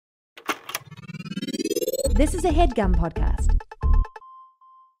This is a HeadGum podcast.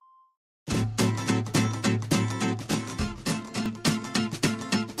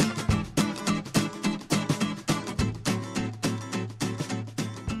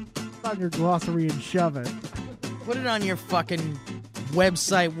 On your glossary and shove it. Put it on your fucking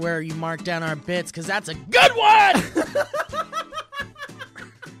website where you mark down our bits, because that's a good one!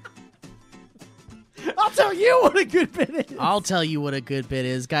 I'll tell you what a good bit is. I'll tell you what a good bit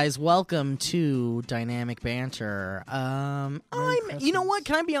is. Guys, welcome to Dynamic Banter. You know what?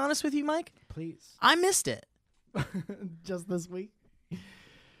 Can I be honest with you, Mike? Please. I missed it. Just this week?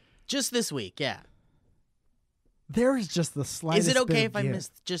 Just this week, yeah. There is just the slightest Is it okay bit if of I give.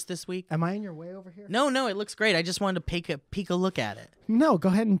 missed just this week? Am I in your way over here? No, it looks great. I just wanted to peek a look at it. No, go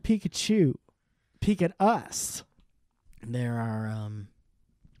ahead and peek at you. Peek at us. There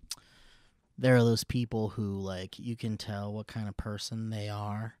are those people who, like, you can tell what kind of person they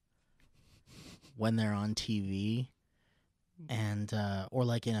are when they're on TV and or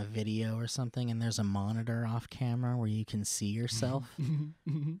like in a video or something, and there's a monitor off camera where you can see yourself.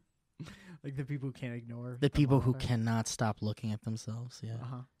 Like the people who can't ignore. The people who monitor. cannot stop looking at themselves, yeah.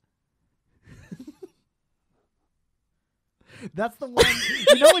 That's the one.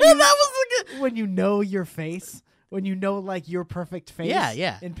 You know when you know your face, when you know like your perfect face.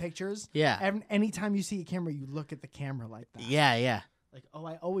 Yeah. In pictures. Yeah. And anytime you see a camera, you look at the camera like that. Yeah. Like, oh,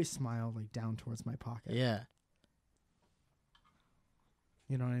 I always smile like down towards my pocket. Yeah.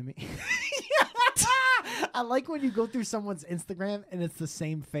 You know what I mean? I like when you go through someone's Instagram and it's the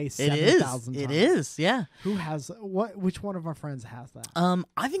same face. It 7,000 is. times. It is. Yeah. Who has what? Which one of our friends has that?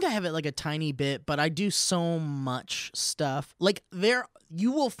 I think I have it like a tiny bit, but I do so much stuff. Like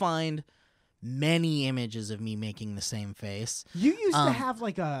you will find many images of me making the same face. You used to have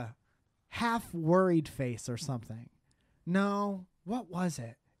like a half worried face or something. No, what was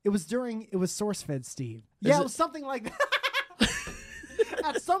it? It was SourceFed Steve. Yeah, it was something like that.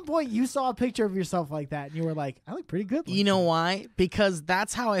 At some point, you saw a picture of yourself like that, and you were like, I look pretty good. You know why? Because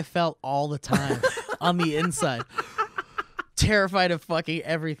that's how I felt all the time on the inside. Terrified of fucking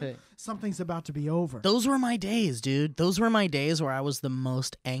everything. Something's about to be over. Those were my days, dude. Those were my days where I was the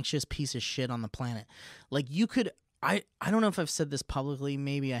most anxious piece of shit on the planet. Like, you could... I don't know if I've said this publicly.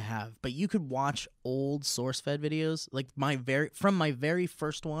 Maybe I have. But you could watch old SourceFed videos, like from my very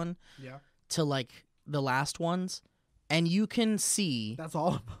first one to, like, the last ones... And you can see that's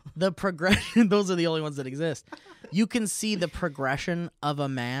all the progression. Those are the only ones that exist. You can see the progression of a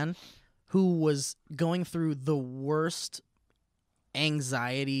man who was going through the worst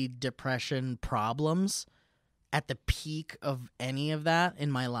anxiety, depression problems at the peak of any of that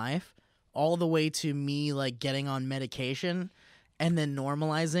in my life, all the way to me like getting on medication and then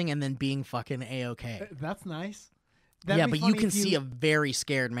normalizing and then being fucking A-okay. That's nice. Yeah, but you can see a very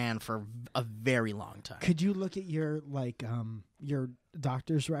scared man for a very long time. Could you look at your your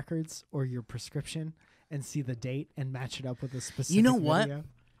doctor's records or your prescription and see the date and match it up with a specific You know what? video?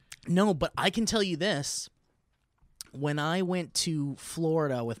 No, but I can tell you this. When I went to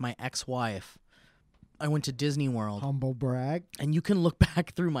Florida with my ex-wife, I went to Disney World. Humble brag. And you can look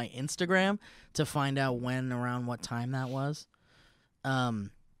back through my Instagram to find out around what time that was.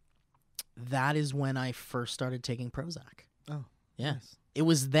 That is when I first started taking Prozac. Oh, yeah. Nice. It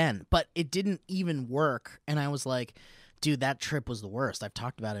was then, but it didn't even work. And I was like, dude, that trip was the worst. I've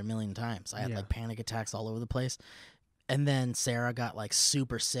talked about it a million times. I had like panic attacks all over the place. And then Sarah got like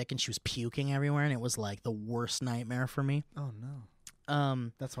super sick and she was puking everywhere. And it was like the worst nightmare for me. Oh,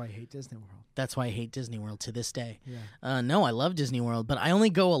 no. That's why I hate Disney World. That's why I hate Disney World to this day. Yeah. No, I love Disney World, but I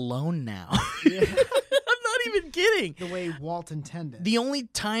only go alone now. Yeah. I'm not even kidding. The way Walt intended. The only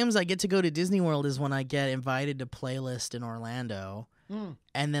times I get to go to Disney World is when I get invited to Playlist in Orlando,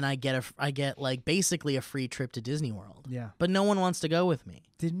 and then I get like basically a free trip to Disney World. Yeah. But no one wants to go with me.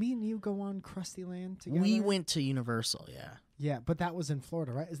 Did me and you go on Krusty Land together? We went to Universal, yeah. Yeah, but that was in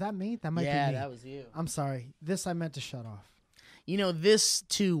Florida, right? Is that me? That might be me. Yeah, that was you. I'm sorry. This I meant to shut off. You know, this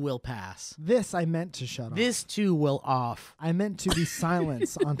too will pass. This I meant to shut off. This too will off. I meant to be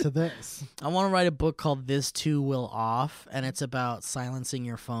silenced onto this. I want to write a book called This Too Will Off, and it's about silencing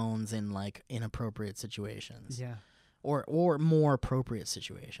your phones in like inappropriate situations. Yeah. Or more appropriate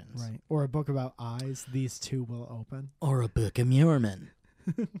situations. Right. Or a book about eyes, these two will open. Or a book of Muirman.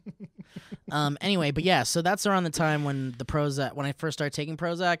 Anyway, but yeah, so that's around the time when when I first started taking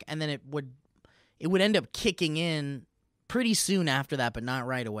Prozac, and then it would end up kicking in pretty soon after that, but not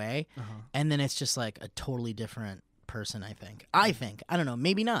right away. And then it's just like a totally different person, I think. I don't know.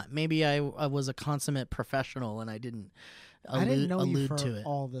 Maybe not. Maybe I was a consummate professional and I didn't know you for to it.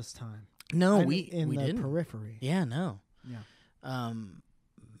 all this time. No, in we the didn't. periphery. Yeah, no. Yeah.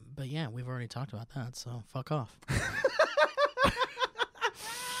 But yeah, we've already talked about that, so fuck off.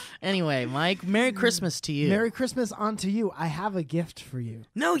 Anyway, Mike, Merry Christmas to you. Merry Christmas onto you. I have a gift for you.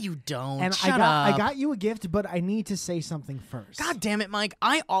 No, you don't. And Shut I up. got you a gift, but I need to say something first. God damn it, Mike.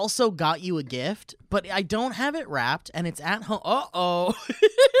 I also got you a gift, but I don't have it wrapped, and it's at home. Uh-oh.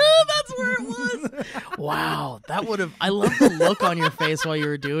 That's where it was. Wow. That would have... I love the look on your face while you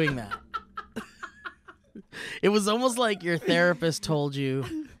were doing that. It was almost like your therapist told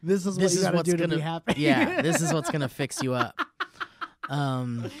you... This is what you gotta do to be happy. Yeah, this is what's going to fix you up.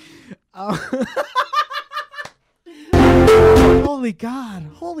 Holy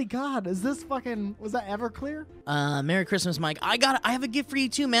God. Is this fucking... Was that Everclear? Merry Christmas, Mike. I have a gift for you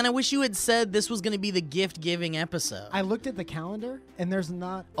too, man. I wish you had said this was going to be the gift-giving episode. I looked at the calendar, and there's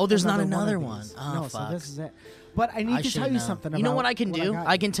not... Oh, there's not another one. one. Oh, no, fuck. so this is it. But I need to tell you something about... You know what I can do?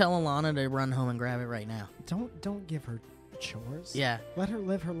 I can tell Alana to run home and grab it right now. Don't give her chores. Yeah. Let her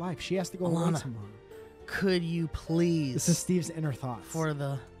live her life. She has to go away Alana, tomorrow. Could you please... This is Steve's inner thoughts. For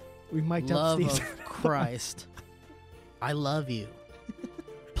the we mic'd up love Steve's of Christ, I love you.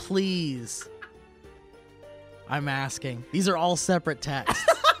 Please. I'm asking. These are all separate texts.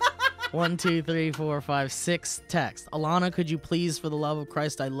 1, 2, 3, 4, 5, 6 texts. Alana, could you please, for the love of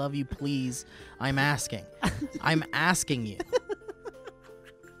Christ, I love you, please. I'm asking. I'm asking you.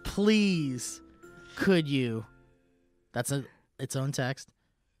 Please, could you... That's its own text.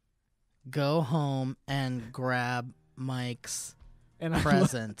 Go home and grab Mike's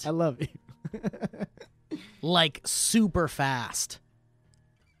present. I love you. Like super fast.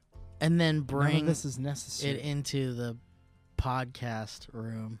 And then bring this is necessary. it into the podcast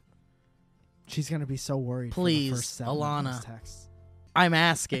room. She's going to be so worried. Please, for the first 7 Alana. of those texts. I'm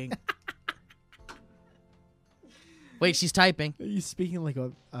asking. Wait, she's typing. Are you speaking like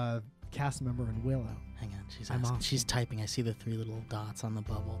a cast member in Willow? Hang on, she's typing. I see the 3 little dots on the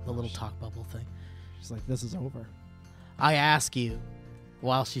bubble, the little talk bubble thing. She's like, this is over. I ask you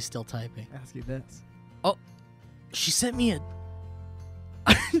while she's still typing. Ask you this. Oh, she sent me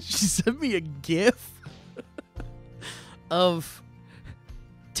a GIF of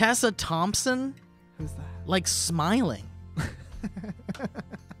Tessa Thompson, Who's that? like smiling.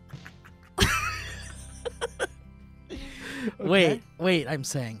 Okay. Wait, I'm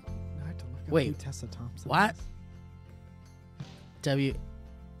saying. I have to look up Wait, who Tessa Thompson what? is.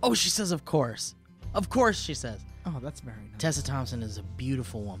 Oh, she says, of course. Of course, she says. Oh, that's very nice. Tessa Thompson is a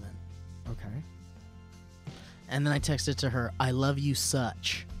beautiful woman. Okay. And then I texted to her, I love you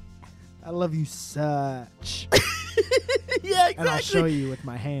such. I love you such. Yeah, exactly. And I'll show you with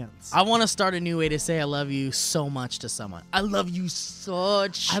my hands. I want to start a new way to say I love you so much to someone. I love you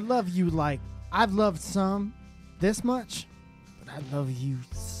such. I love you like I've loved some this much, but I love you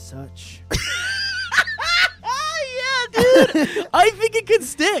such. Yeah, dude. I think it could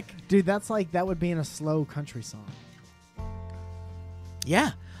stick. Dude, that would be in a slow country song.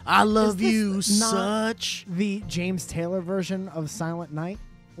 Yeah. I love this you not such. The James Taylor version of Silent Night?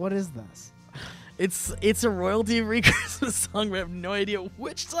 What is this? It's a royalty-free Christmas song, but I have no idea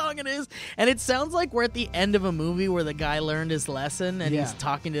which song it is. And it sounds like we're at the end of a movie where the guy learned his lesson and he's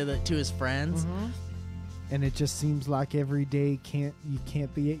talking to his friends. Mm-hmm. And it just seems like every day you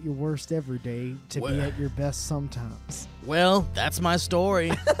can't be at your worst every day to be at your best sometimes. Well, that's my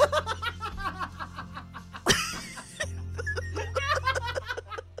story.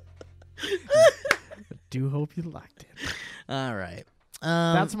 Do hope you liked it. All right.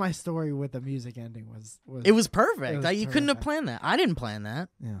 That's my story with the music ending was it was perfect. It was You couldn't have terrific. planned that. I didn't plan that.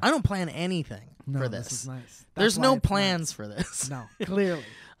 Yeah. I don't plan anything No, for this. This is nice. There's That's why no it's plans nice. for this. No, clearly.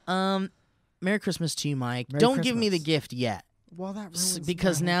 Merry Christmas to you, Mike. Merry Don't give me the Christmas. gift yet. Well, that ruins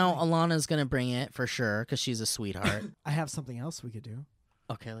Because my now whole thing. Alana's going to bring it for sure because she's a sweetheart. I have something else we could do.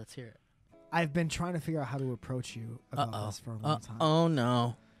 Okay, let's hear it. I've been trying to figure out how to approach you about this for a long time. Oh,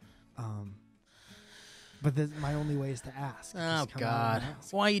 no. But my only way is to ask. Oh, Just come out God. and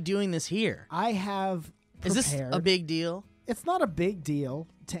ask. Why are you doing this here? I have Is this prepared- a big deal? It's not a big deal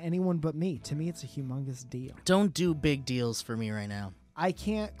to anyone but me. To me, it's a humongous deal. Don't do big deals for me right now. I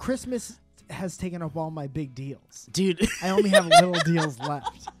can't. Christmas has taken up all my big deals. Dude. I only have little deals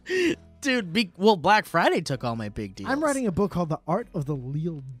left. Dude, well, Black Friday took all my big deals. I'm writing a book called The Art of the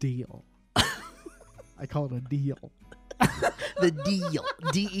Leal Deal. I call it a deal. The deal.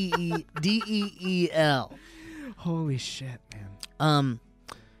 D-E-E-D-E-E-L. Holy shit, man.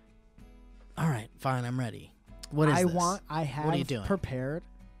 All right, fine, I'm ready. What is this? I have What are you doing? prepared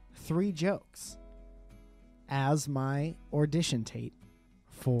 3 jokes as my audition tape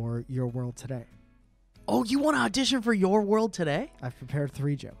for Your World Today. Oh, you want to audition for Your World Today? I've prepared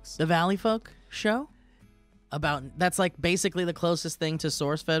 3 jokes. The Valleyfolk show? That's like basically the closest thing to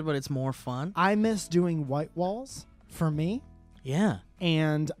SourceFed, but it's more fun. I miss doing white walls for me. Yeah.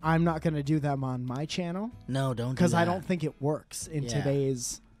 And I'm not going to do them on my channel. No, don't do because that. I don't think it works in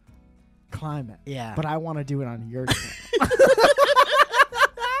today's climate. Yeah. But I want to do it on your channel.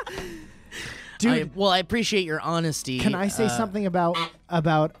 Dude, I appreciate your honesty. Can I say something about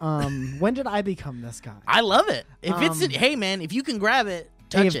when did I become this guy? I love it. If hey man, if you can grab it,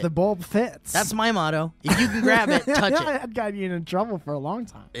 touch if it. the bulb fits. That's my motto. If you can grab it, touch it. I've gotten you in trouble for a long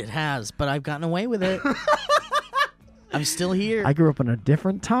time. It has, but I've gotten away with it. I'm still here. I grew up in a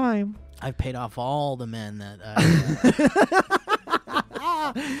different time. I've paid off all the men that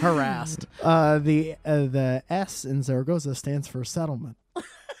harassed. The S in Zaragoza stands for settlement.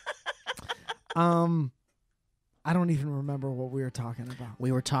 I don't even remember what we were talking about.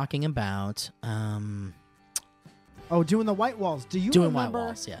 We were talking about doing the white walls. Do you doing remember white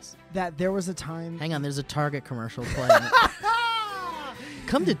walls? Yes. that there was a time? Hang on, there's a Target commercial playing.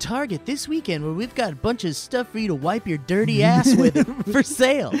 Come to Target this weekend where we've got a bunch of stuff for you to wipe your dirty ass with for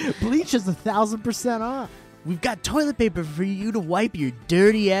sale. Bleach is 1,000% off. We've got toilet paper for you to wipe your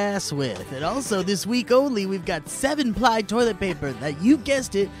dirty ass with. And also this week only, we've got 7-ply toilet paper that, you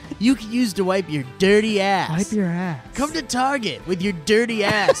guessed it, you can use to wipe your dirty ass. Wipe your ass. Come to Target with your dirty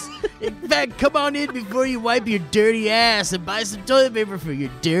ass. In fact, come on in before you wipe your dirty ass and buy some toilet paper for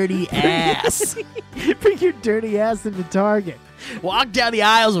your dirty ass. Bring your dirty ass into Target. Walk down the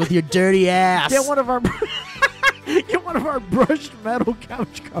aisles with your dirty ass. Get one of our brushed metal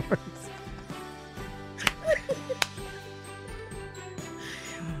couch covers.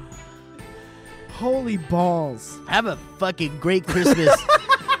 Holy balls. Have a fucking great Christmas.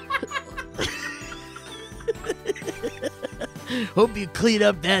 Hope you clean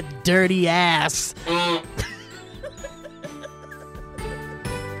up that dirty ass.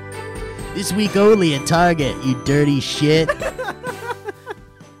 This week only at Target, you dirty shit.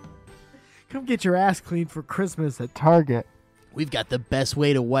 Come get your ass cleaned for Christmas at Target. We've got the best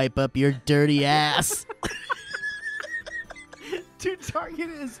way to wipe up your dirty ass. Dude, Target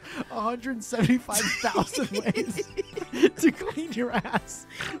is 175,000 ways to clean your ass.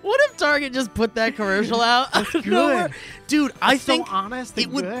 What if Target just put that commercial out? That's good. Dude, I It's think so honest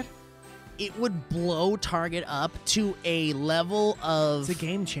and good. It would blow Target up to a level of... It's a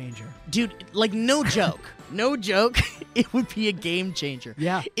game changer. Dude, like, no joke. No joke. It would be a game changer.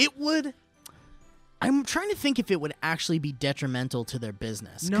 Yeah. It would... I'm trying to think if it would actually be detrimental to their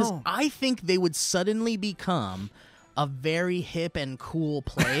business. No. I think they would suddenly become a very hip and cool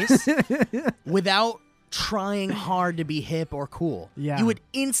place without trying hard to be hip or cool. Yeah. You would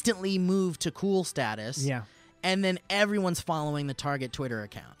instantly move to cool status. Yeah. And then everyone's following the Target Twitter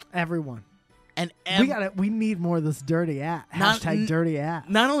account. Everyone. And we need more of this dirty ass. Hashtag dirty ass.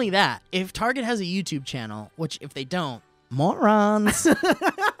 Not only that, if Target has a YouTube channel, which if they don't, morons.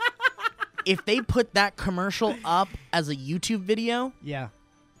 If they put that commercial up as a YouTube video, Yeah.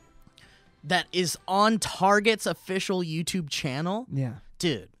 that is on Target's official YouTube channel, Yeah.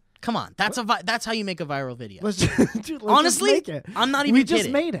 dude, come on. That's how you make a viral video. Let's Honestly, just make it. I'm not even We kidding. just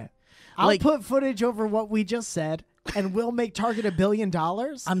made it. I'll Like- put footage over what we just said, and we'll make Target $1 billion.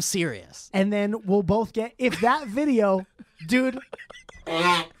 I'm serious. And then we'll both get, if that video, dude.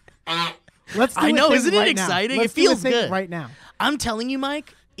 Let's do I know, a thing isn't it right now. exciting? Let's It do a feels thing good. right now. I'm telling you,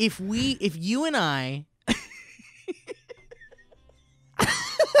 Mike, if you and I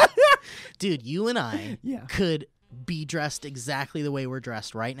dude, you and I Yeah. could be dressed exactly the way we're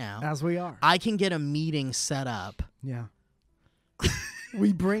dressed right now. As we are. I can get a meeting set up Yeah.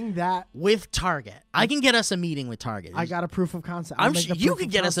 We bring that. with Target. I can get us a meeting with Target. I got a proof of concept. I'm I'll make sure the you proof could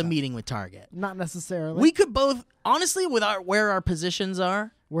of get us a concept. meeting with Target. Not necessarily. We could both, honestly, with where our positions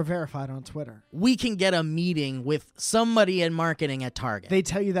are, We're verified on Twitter. we can get a meeting with somebody in marketing at Target. They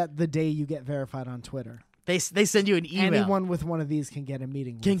tell you that the day you get verified on Twitter. They send you an email. Anyone with one of these can get a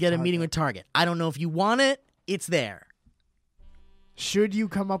meeting with can get a Target. meeting with Target. I don't know if you want it. It's there. Should you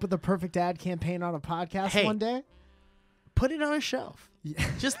come up with a perfect ad campaign on a podcast Hey. one day? Put it on a shelf.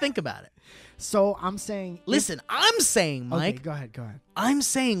 Yeah. Just think about it. So I'm saying. Listen, I'm saying, Mike, Okay, go ahead. Go ahead. I'm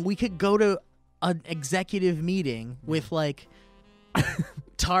saying we could go to an executive meeting with like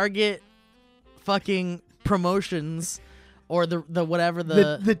Target fucking promotions or the whatever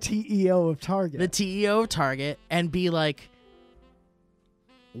The TEO of Target. the TEO of Target and be like,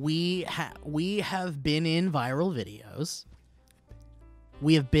 we have been in viral videos.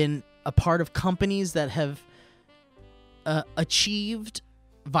 We have been a part of companies that have achieved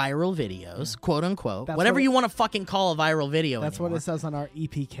viral videos, quote unquote. That's Whatever what you want to fucking call a viral video. That's anymore. what it says on our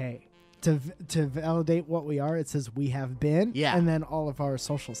EPK. to validate what we are, it says we have been. Yeah. And then all of our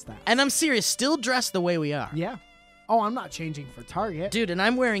social stats. And I'm serious, still dressed the way we are. Yeah. Oh, I'm not changing for Target. Dude, and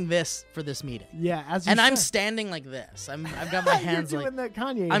I'm wearing this for this meeting. Yeah, as you And I'm should. standing like this. I've got my hands You're like doing the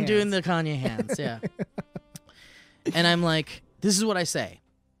Kanye I'm hands. doing the Kanye hands, yeah. And I'm like, this is what I say.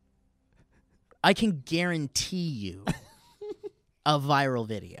 I can guarantee you a viral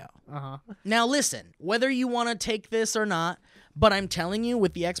video. Uh-huh. Now listen, whether you want to take this or not, but I'm telling you,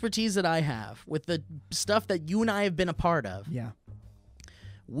 with the expertise that I have, with the stuff that you and I have been a part of, Yeah.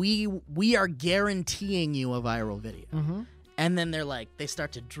 we are guaranteeing you a viral video. Mm-hmm. And then they're like, they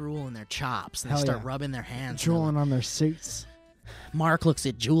start to drool in their chops and Hell they start yeah. rubbing their hands. Drooling on their suits. Mark looks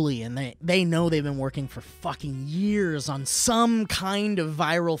at Julie and they know they've been working for fucking years on some kind of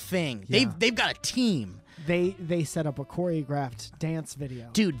viral thing. Yeah. They've got a team. They set up a choreographed dance video.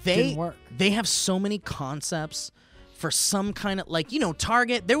 Dude, Didn't work. they have so many concepts for some kind of, like, you know,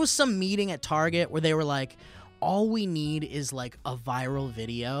 Target. There was some meeting at Target where they were like, all we need is like a viral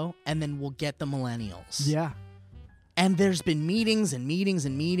video and then we'll get the millennials. Yeah. And there's been meetings and meetings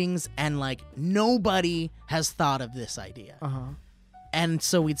and meetings and like nobody has thought of this idea. Uh-huh. And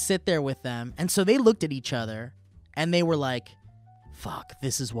so we'd sit there with them. And so they looked at each other and they were like, fuck,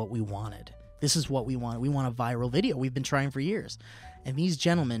 this is what we wanted. This is what we want. We want a viral video. We've been trying for years. And these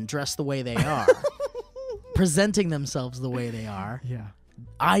gentlemen dressed the way they are, presenting themselves the way they are. Yeah.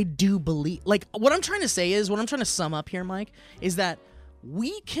 I do believe, like, what I'm trying to say is, what I'm trying to sum up here, Mike, is that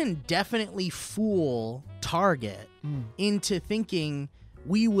we can definitely fool Target into thinking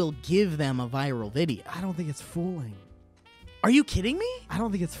we will give them a viral video. I don't think it's fooling. Are you kidding me? I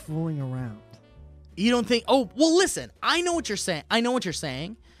don't think it's fooling around. You don't think? Oh, well, listen. I know what you're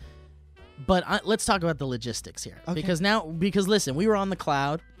saying. But let's talk about the logistics here. Okay. Because listen, we were on the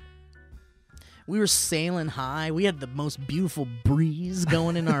cloud. We were sailing high. We had the most beautiful breeze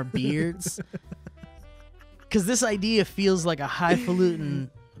going in our beards. Because this idea feels like a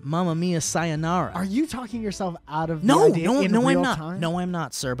highfalutin Mamma Mia sayonara. Are you talking yourself out of No, the idea in I'm real not. time? No, I'm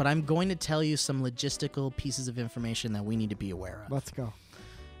not, sir. But I'm going to tell you some logistical pieces of information that we need to be aware of. Let's go.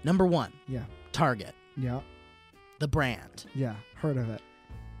 Number one, Yeah. Target, Yeah. the brand, Yeah. Heard of it.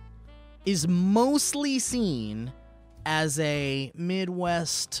 is mostly seen as a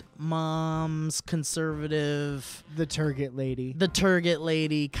Midwest mom's conservative, The Target lady. the Target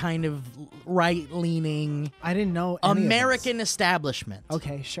lady, kind of right-leaning I didn't know any of this. American establishment.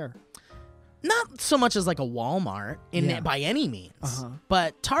 Okay, sure. Not so much as like a Walmart Yeah. by any means, Uh-huh.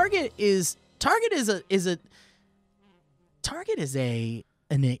 but Target is an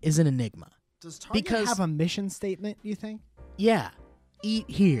enigma. Does Target Because- have a mission statement, you think? Yeah, eat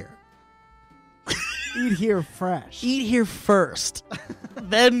here. Eat here fresh. Eat here first,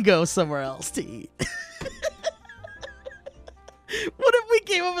 then go somewhere else to eat. What if we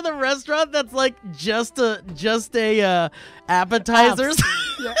came up with a restaurant that's like just a appetizers?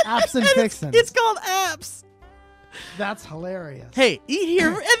 Yeah, apps and And fixins. it's called apps. That's hilarious. Hey, eat here,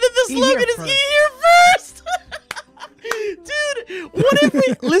 and then the Eat slogan here is first. eat here first. Dude, what if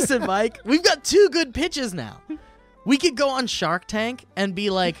we listen, Mike? We've got two good pitches now. We could go on Shark Tank and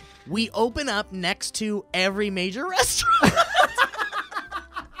be like, we open up next to every major restaurant.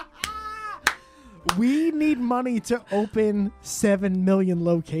 We need money to open 7 million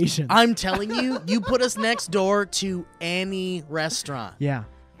locations. I'm telling you, you put us next door to any restaurant. Yeah.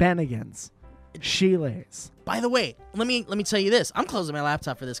 Bennigan's. Sheila's. By the way, let me tell you this. I'm closing my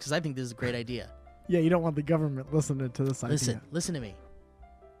laptop for this because I think this is a great idea. Yeah, you don't want the government listening to this idea. Listen to me.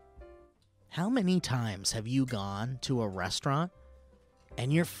 How many times have you gone to a restaurant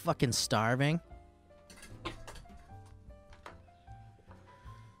and you're fucking starving?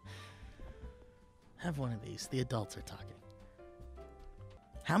 Have one of these. The adults are talking.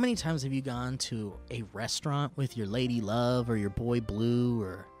 How many times have you gone to a restaurant with your lady love or your boy blue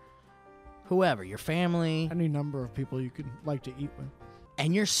or whoever, your family, Any number of people you could like to eat with.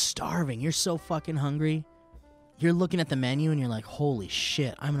 and you're starving? You're so fucking hungry. You're looking at the menu and you're like, holy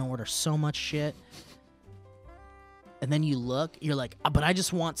shit, I'm going to order so much shit. And then you look, you're like, but I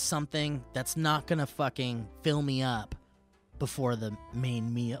just want something that's not going to fucking fill me up before the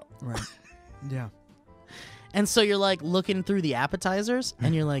main meal. Right. Yeah. And so you're like looking through the appetizers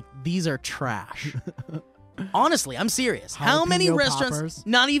and you're like, these are trash. Honestly, I'm serious. How many Jalapeno restaurants? poppers.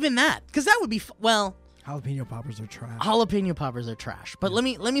 Not even that. Because that would be, well, Jalapeno poppers are trash. jalapeno poppers are trash. But let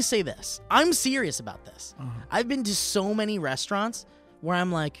me say this. I'm serious about this. Uh-huh. I've been to so many restaurants where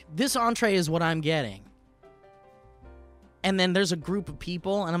I'm like, this entree is what I'm getting. And then there's a group of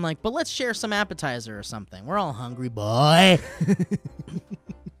people and I'm like, but let's share some appetizer or something. We're all hungry, boy.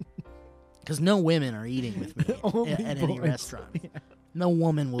 Because no women are eating with me Only at any boys. restaurant. Yeah. No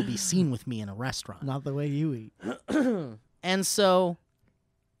woman will be seen with me in a restaurant. Not the way you eat. And so,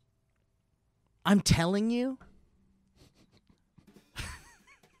 I'm telling you,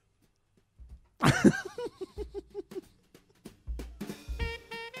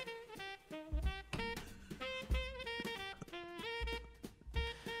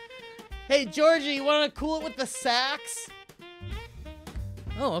 hey, Georgie, you want to cool it with the sax?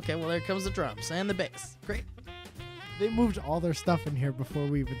 Oh, okay. Well, there comes the drums and the bass. Great. They moved all their stuff in here before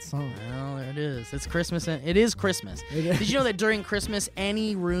we even sung. Well, there it is. It's Christmas. It is Christmas. Did you know that during Christmas,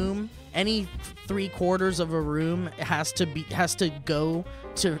 any room, any 3/4 of a room has to go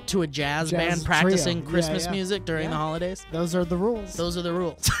to a jazz band practicing trio. Christmas music during the holidays? Those are the rules. Those are the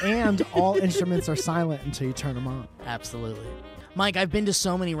rules. And all instruments are silent until you turn them on. Absolutely. Mike, I've been to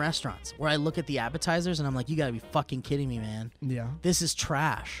so many restaurants where I look at the appetizers and I'm like, you gotta be fucking kidding me, man. Yeah. This is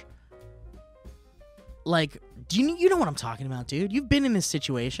trash. Like, do you know what I'm talking about, dude? You've been in this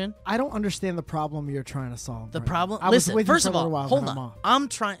situation. I don't understand the problem you're trying to solve. The problem? I was Listen, with you first for of a little all, while, hold then on. I'm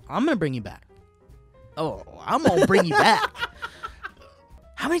I'm gonna bring you back. Oh, I'm gonna bring you back.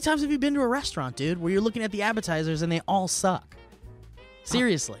 How many times have you been to a restaurant, dude, where you're looking at the appetizers and they all suck?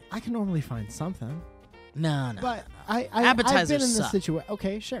 Seriously. I can normally find something. No. But I've appetizers been in this suck. situation.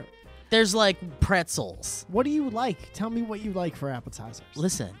 Okay, sure. There's like pretzels. What do you like? Tell me what you like for appetizers.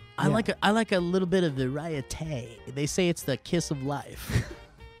 Listen, I like a little bit of variety. They say it's the kiss of life.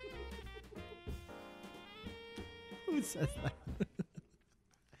 Who says that?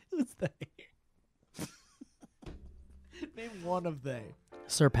 Who's they? Name one of they.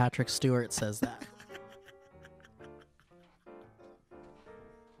 Sir Patrick Stewart says that.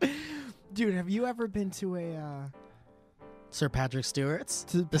 Dude, have you ever been to a Sir Patrick Stewart's?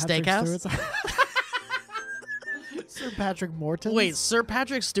 to The Patrick steakhouse? Stewart's? Sir Patrick Morton's? Wait, Sir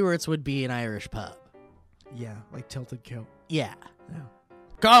Patrick Stewart's would be an Irish pub. Yeah, like Tilted Kilt. Yeah. Yeah.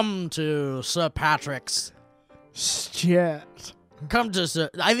 Come to Sir Patrick's. Shit. Come to Sir...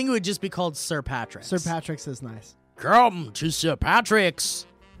 I think it would just be called Sir Patrick's. Sir Patrick's is nice. Come to Sir Patrick's.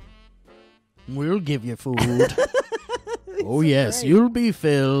 We'll give you food. Oh, yes, great. you'll be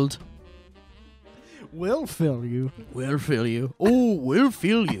filled. We'll fill you. We'll fill you. Oh, we'll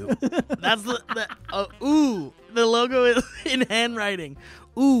fill you. That's the ooh. The logo is in handwriting.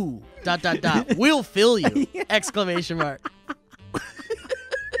 Ooh, ... We'll fill you. Yeah. Exclamation mark.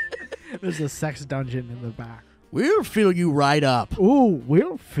 There's a sex dungeon in the back. We'll fill you right up. Ooh,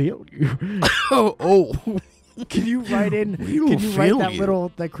 we'll fill you. Oh. Can you write in? We'll Can you write fill that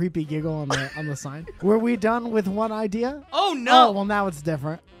you. that creepy giggle on the sign? Were we done with one idea? Oh no. Oh, well, now it's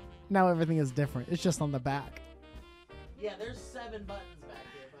different. Now everything is different. It's just on the back. Yeah, there's 7 buttons back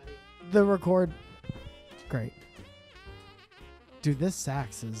here, buddy. The record. Great. Dude, this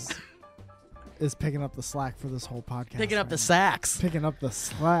sax is picking up the slack for this whole podcast. Picking up right the now. sax. Picking up the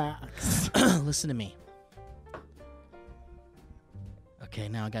slacks. Listen to me. Okay,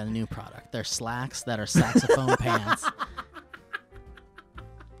 now I got a new product. They're slacks that are saxophone pants.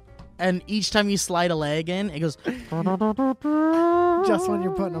 And each time you slide a leg in, it goes... Just when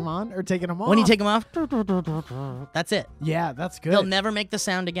you're putting them on or taking them off. When you take them off, that's it. Yeah, that's good. They'll never make the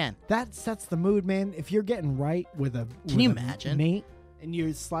sound again. That sets the mood, man. If you're getting right with a Can you imagine? mate and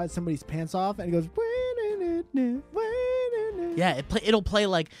you slide somebody's pants off and it goes Yeah, it'll play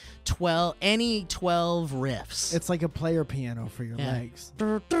like 12 riffs. it's like a player piano for your Yeah. legs.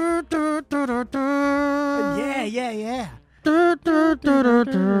 Yeah, Yeah.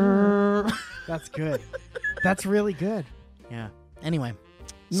 That's good. That's really good. Yeah. Anyway, I'm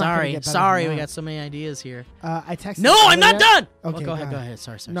not gonna sorry, get better than we that. got so many ideas here. I texted No, I'm not Elliott. done. Okay, Go ahead.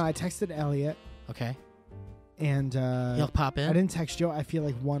 Sorry. No, I texted Elliott Okay. and He'll pop in. I didn't text Joe. I feel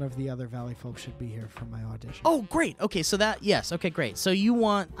like one of the other Valleyfolk should be here for my audition. Oh, great. Okay, so yes. Okay, great. So you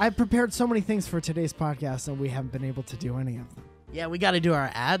want... I prepared so many things for today's podcast and we haven't been able to do any of them. Yeah, we got to do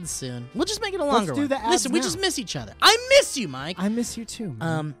our ads soon. We'll just make it a longer do one. the ads Listen, we now. just miss each other. I miss you, Mike. I miss you too,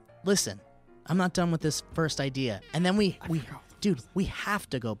 man. Listen, I'm not done with this first idea. And then we have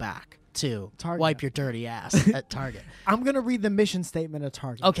to go back to Target. wipe your dirty ass at Target. I'm going to read the mission statement at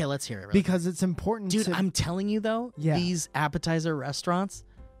Target. Okay, let's hear it. Really. Because it's important Dude, to... I'm telling you, though, Yeah. these appetizer restaurants,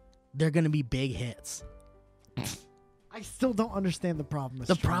 they're going to be big hits. I still don't understand the problem.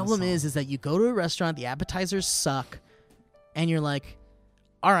 The problem is that you go to a restaurant, the appetizers suck, and you're like,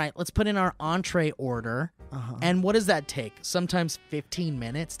 all right, let's put in our entree order. Uh-huh. And what does that take? Sometimes 15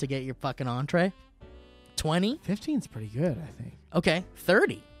 minutes to get your fucking entree? 20? 15's pretty good, I think. Okay,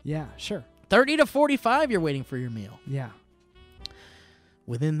 30. Yeah, sure. 30 to 45, you're waiting for your meal. Yeah.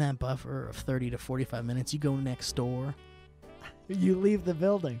 Within that buffer of 30 to 45 minutes, you go next door. You leave the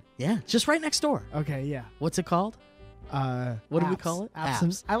building. Yeah, just right next door. Okay, yeah. What's it called? What do we call it?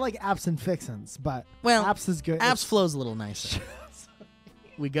 Apps. I like apps and fixins, but Well, apps is good. Apps flows a little nicer.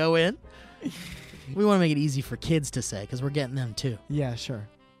 We go in. We want to make it easy for kids to say because we're getting them too. Yeah, sure.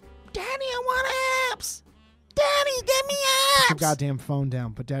 Daddy, I want apps. Daddy, get me Put apps. your goddamn phone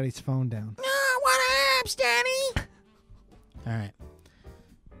down. Put daddy's phone down. No, I want apps, Daddy. All right.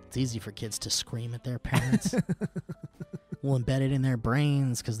 It's easy for kids to scream at their parents. We'll embed it in their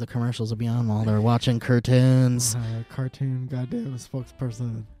brains because the commercials will be on while they're watching cartoons. Cartoon goddamn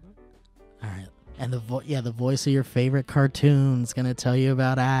spokesperson. All right. And the voice of your favorite cartoon's going to tell you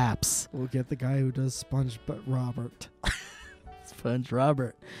about apps. We'll get the guy who does Sponge Robert. Sponge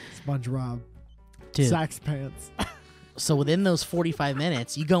Robert. Sponge Rob. Dude. Sax Pants. So within those 45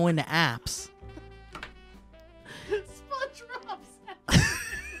 minutes, you go into apps. Sponge Rob.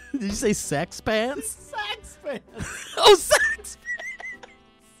 Did you say sex pants? Sax Pants. Oh, sex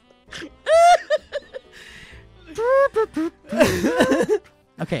pants.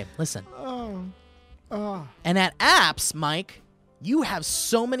 Okay, listen. Oh. And at apps, Mike, you have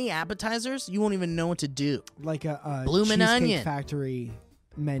so many appetizers, you won't even know what to do. Like a Bloomin' Cheesecake Onion. Factory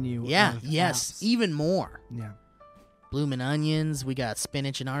menu. Yeah, of yes, apps. even more. Yeah. Bloomin' onions, we got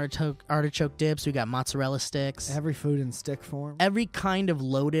spinach and artichoke dips, we got mozzarella sticks. Every food in stick form. Every kind of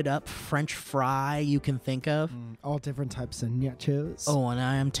loaded up French fry you can think of. All different types of nachos. Oh, and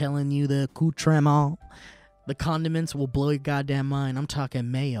I am telling you, the accoutrement, the condiments will blow your goddamn mind. I'm talking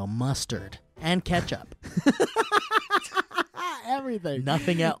mayo, mustard, and ketchup. Everything.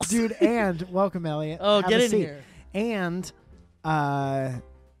 Nothing else. Dude, and welcome, Elliot. Oh, Have get a in seat. here. And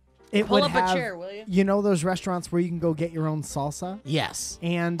it Pull would up have, a chair, will you? You know those restaurants where you can go get your own salsa? Yes.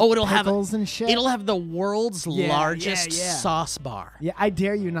 And Oh, it'll have pickles and shit? It'll have the world's largest yeah. sauce bar. Yeah, I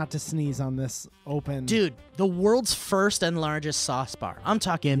dare you not to sneeze on this open. Dude, the world's first and largest sauce bar. I'm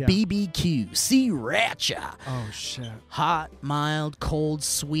talking Yeah. BBQ, sriracha. Oh, shit. Hot, mild, cold,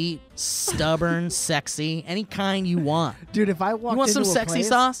 sweet, stubborn, sexy, any kind you want. Dude, if I walked You want into some a sexy place-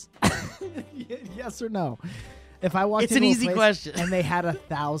 sauce? Yes or no? If I walked It's into an a easy place question. and they had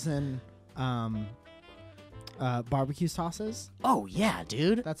 1,000 barbecue sauces, Oh, yeah,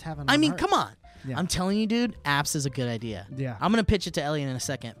 dude. that's having I on mean, Earth. come on. Yeah. I'm telling you, dude, apps is a good idea. Yeah. I'm going to pitch it to Elliot in a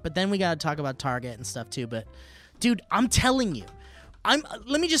second, but then we got to talk about Target and stuff too. But, dude, I'm telling you,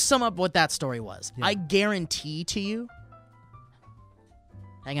 let me just sum up what that story was. Yeah. I guarantee to you.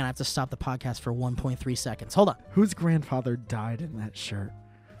 Hang on, I have to stop the podcast for 1.3 seconds. Hold on. Whose grandfather died in that shirt?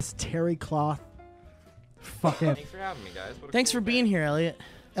 It's terry cloth. Fucking Thanks for having me, guys. What a Thanks cool for being here, Elliot.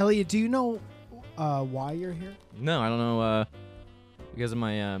 Elliot, do you know why you're here? No, I don't know. Because of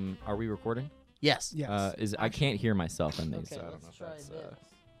my are we recording? Yes. Yes. I can't hear myself in these. Okay, so I don't know let's if try that's. this.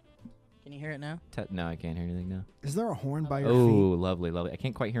 Can you hear it now? No, I can't hear anything now. Is there a horn by your Oh, feet? lovely, lovely. I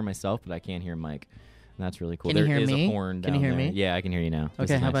can't quite hear myself, but I can hear Mike. And that's really cool. Can you There hear is me? a horn Can down you hear there. me? Yeah, I can hear you now. This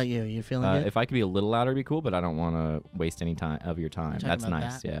Okay, is how nice. about you? You feeling good? If I could be a little louder, it'd be cool, but I don't want to waste any time of your time. Talking That's about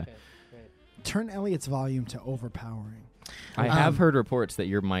nice. that? Yeah. Okay, great. Turn Elliot's volume to overpowering. I have heard reports that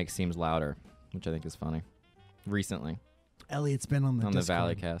your mic seems louder, which I think is funny. Recently Elliot's been on the on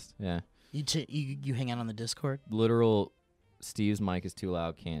Discord. the Valleycast. Yeah. You hang out on the Discord? Literal Steve's mic is too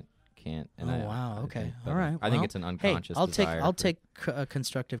loud, can't and Oh, I wow, I okay. think, but All right, I think well, it's an Hey, unconscious I'll take desire I'll for- take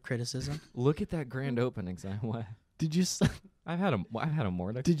constructive criticism. Look at that grand opening. What? Did you I've had a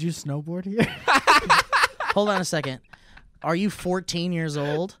morning. did you snowboard here? Hold on a second. Are you 14 years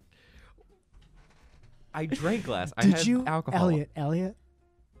old? I drank glass. I Did had you, alcohol. Elliot?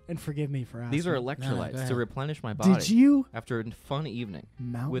 And forgive me for asking. These are go electrolytes ahead. to replenish my body. Did you After a fun evening?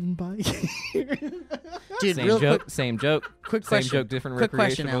 mountain bike? Dude, Same real joke. quick. Same joke. Quick Same question. joke. Different Quick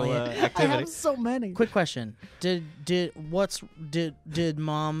question, recreational Elliot. I activity. have so many. Quick question. Did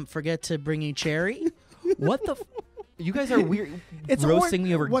mom forget to bring you cherry? What the? You guys are weird. It's roasting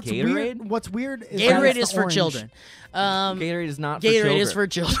me over what's Gatorade. Weird, what's weird is that Gatorade it's is the for orange. children. Gatorade is not. Gatorade for is for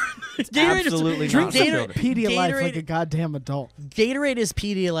children. It's Gatorade absolutely is, not Drink for some children. Pedialyte Gatorade- like a goddamn adult. Gatorade is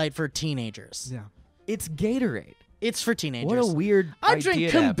Pedialyte for teenagers. Yeah. It's Gatorade. It's for teenagers. What a weird I idea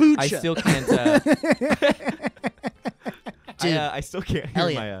drink to have. kombucha. I still can't. Dude, I still can't hear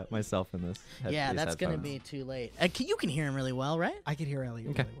Elliot. myself in this. Yeah, these that's gonna headphones. be too late. You can hear him really well, right? I could hear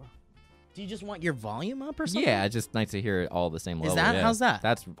Elliot Okay. really well. Do you just want your volume up or something? Yeah, it's just nice to hear it all the same level. that- yeah. how's that?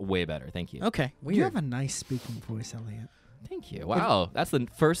 That's way better. Thank you. Okay. Weird. You have a nice speaking voice, Elliot. Thank you. Wow, that's the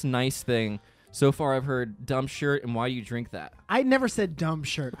first nice thing so far I've heard. Dumb shirt, and why do you drink that? I never said dumb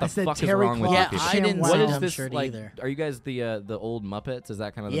shirt. the I said fuck is terry wrong with cloth. you people? Yeah, I didn't ShamWow. say What is dumb this shirt like? either. Are you guys the old Muppets? Is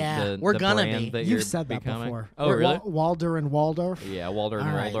that kind of Yeah, the we're gonna brand be. that You've you're said that becoming? before. Oh, really? Walder and Waldorf. Yeah, Walder All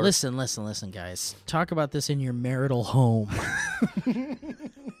and right, Waldorf. listen, guys. Talk about this in your marital home.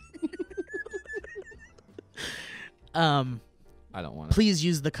 I don't want it. Please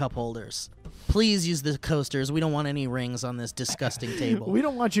use the cup holders. Please use the coasters. We don't want any rings on this disgusting table. We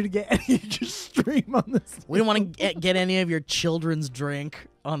don't want you to get any of your stream on this. We don't want to get any of your children's drink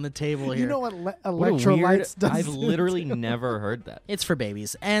on the table here. You know what What a weird- electrolytes does? I've literally never heard that. It's for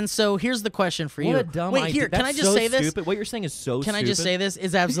babies. And so here's the question for you. What a dumb Wait, idea. here, can That's I just so say this? Stupid. What you're saying is so Can stupid. I just say this?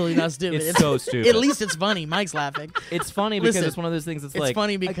 It's absolutely not stupid. It's so stupid. At least it's funny. Mike's laughing. It's funny because Listen, it's one of those things that's it's like,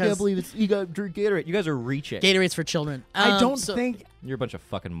 funny I because- can't believe it's, you got to drink Gatorade. You guys are reaching. Gatorade's for children. I don't So think. You're a bunch of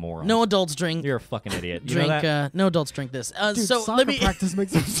fucking morons. no adults drink. You're a fucking idiot. You know Drink. that? No adults drink this. Dude, So soccer let me. practice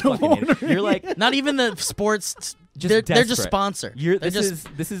makes them so Fucking idiot. ornery. You're like, Not even the sports. Just they're just desperate. sponsored.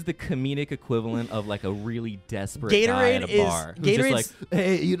 This is the comedic equivalent of like a really desperate guy at Gatorade a bar. Who's just Gatorade's like,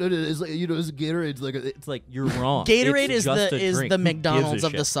 hey, you know, it's like, you know, it's Gatorade's like, it's like you're wrong. Gatorade It's is just the a is drink. the Who McDonald's gives a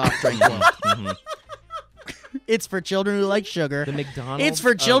of the shit? soft drink world. Mhm. It's for children who like sugar. The McDonald's. It's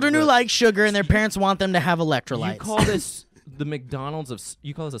for of children who the- like sugar and their parents want them to have electrolytes. You call this the McDonald's of?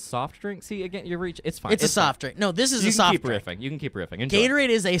 You call this a soft drink? See, again, you're reaching. It's fine. It's a fine. soft drink. No, this is You a can soft keep drink. riffing. You can keep riffing. Enjoy. Gatorade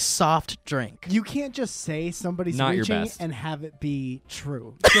is a soft drink. You can't just say somebody's Not your reaching best. and have it be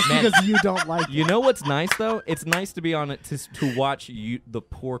true just Man. because you don't like it. You know what's nice though? It's nice to be on it to watch you the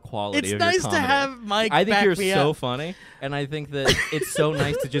poor quality. It's of nice your to comedy. have Mike I think back you're me so up. funny, and I think that it's so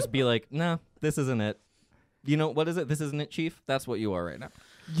nice to just be like, no, this isn't it. You know what is it? This isn't it, Chief. That's what you are right now.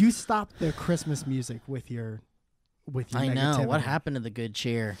 You stop the Christmas music with your I know. negativity. What happened to the good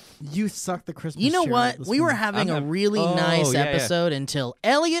cheer? You suck the Christmas. You know cheer what? out this We were one. having I'm a not- really Oh, nice yeah, yeah. episode until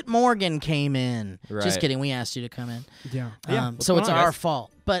Elliott Morgan came in. Just Right. kidding. We asked you to come in. Yeah. Yeah, what's So going it's on, our guys?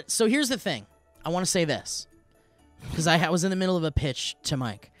 fault. But so here's the thing. I want to say this because I was in the middle of a pitch to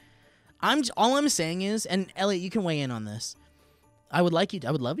Mike. All I'm saying is, and Elliot, you can weigh in on this. I would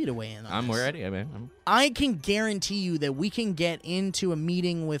love you to weigh in on I'm this. ready. I mean, I can guarantee you that we can get into a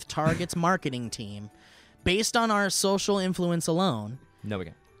meeting with Target's marketing team based on our social influence alone. no, we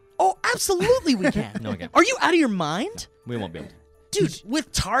can't. Oh, absolutely we can. No, we can't. Are you out of your mind? We won't be able to. Dude,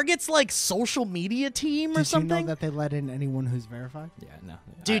 with Target's like social media team or Did something? you know that they let in anyone who's verified? Yeah, no.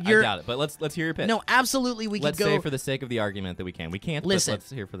 Dude, I you're- doubt it. But let's hear your pitch. No, absolutely we let's could go. say for the sake of the argument that we can. We can't. Listen. But let's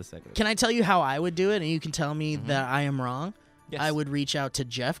hear for the sake of it. Can I tell you how I would do it and you can tell me that I am wrong? Yes. I would reach out to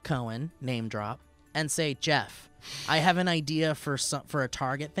Jeff Cohen, name drop, and say, Jeff, I have an idea for a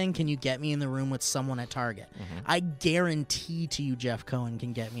Target thing. Can you get me in the room with someone at Target? I guarantee to you Jeff Cohen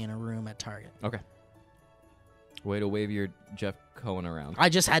can get me in a room at Target. Okay. Way to wave your Jeff Cohen around. I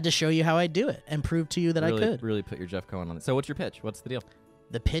just had to show you how I do it and prove to you that really, I could. Really put your Jeff Cohen on it. So what's your pitch? What's the deal?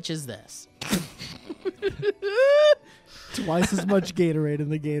 The pitch is this. Twice as much Gatorade in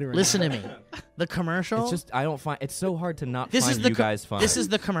the Gatorade. Listen to me. The commercial. It's just I don't find it's so hard to not this find is the you guys funny. This is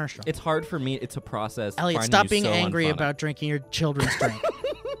the commercial. It's hard for me. It's a process. Elliot, finding stop you being so angry unfunny. about drinking your children's drink.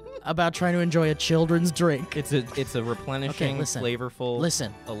 About trying to enjoy a children's drink. It's a replenishing, listen. flavorful,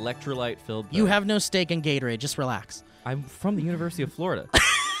 Listen. electrolyte filled. You have no stake in Gatorade. Just relax. I'm from the University of Florida.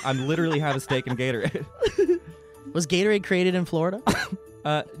 I'm literally have a stake in Gatorade. Was Gatorade created in Florida?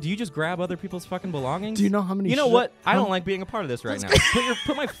 Do you just grab other people's fucking belongings? Do you know how many? You know shi- what? I how- don't like being a part of this right now.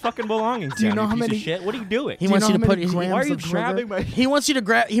 Put my fucking belongings Do you down. know how piece of many- shit? What are you doing? He Do you wants know you to how put. many grams Why are you of sugar? grabbing my? He wants you to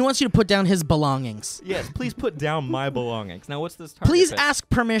grab. He wants you to put down his belongings. Yes, please put down my belongings. Now, what's this? Target Please pitch? ask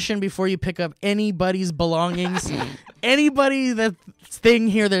permission before you pick up anybody's belongings. Anybody that thing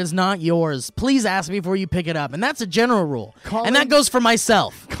here that is not yours. Please ask before you pick it up, and that's a general rule. Calling- And that goes for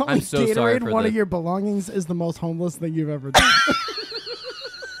myself. Calling I'm so sorry Gatorade for one the- of your belongings is the most homeless thing you've ever done.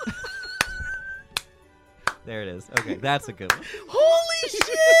 There it is. Okay, that's a good one. Holy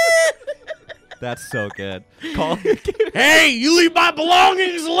shit! That's so good. Call. Hey, you leave my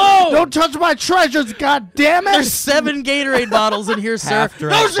belongings alone! Don't touch my treasures, god damn it! There's 7 Gatorade bottles in here, sir.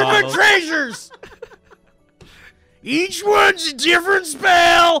 Half-drank Those are my bottles. treasures! Each one's a different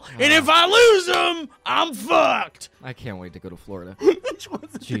spell, and if I lose them, I'm fucked. I can't wait to go to Florida.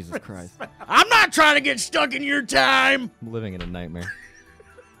 Jesus Christ. I'm not trying to get stuck in your time. I'm living in a nightmare.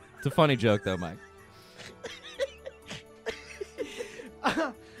 It's a funny joke, though, Mike.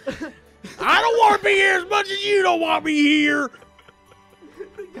 I don't want to be here as much as you don't want me here.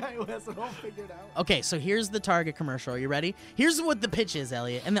 Guy who has it all figured out. Okay, so here's the Target commercial. Are you ready? Here's what the pitch is,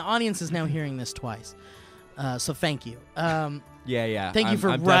 Elliot, and the audience is now hearing this twice. So thank you. Yeah. Thank you for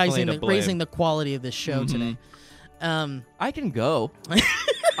I'm definitely to blame. raising the quality of this show today. I can go.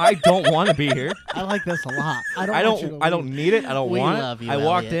 I don't want to be here. I like this a lot. I want you to don't leave. need it. I don't We want love it. you, I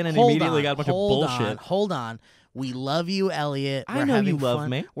walked Elliot. in and Hold immediately on, got a bunch of hold bullshit. Hold on. We love you, Elliot. I We're know having you love fun.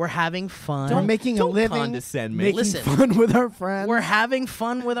 me. We're having fun. We're making a Don't living, condescend me. making Listen. fun with our friends. We're having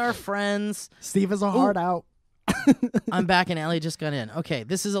fun with our friends. Steve is a hard out. I'm back and Elliot just got in. Okay,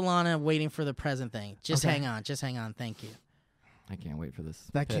 this is Alana waiting for the present thing. Just Okay. hang on. Just hang on. Thank you. I can't wait for this.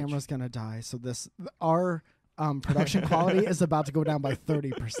 That pitch. camera's gonna die. So our production quality is about to go down by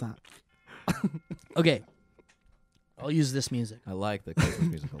 30%. Okay. I'll use this music. I like the Christmas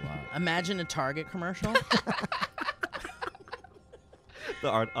music a lot. Imagine a Target commercial. The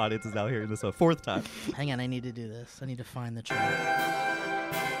audience is now hearing this a fourth time. Hang on, I need to do this. I need to find the track.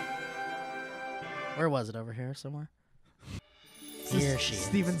 Where was it? Over here somewhere? Here she is.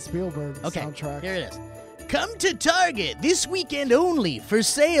 Steven Spielberg soundtrack. Here it is. Come to Target this weekend only for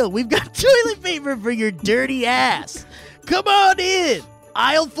sale. We've got toilet paper for your dirty ass. Come on in.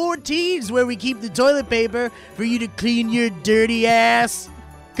 Aisle 14 is where we keep the toilet paper for you to clean your dirty ass.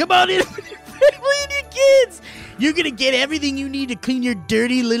 Come on in with your family and your kids. You're going to get everything you need to clean your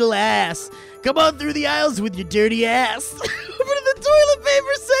dirty little ass. Come on through the aisles with your dirty ass. Over to the toilet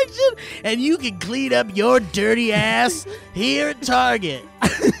paper section, and you can clean up your dirty ass here at Target.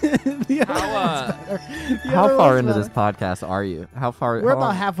 How far into this podcast are you? How far? We're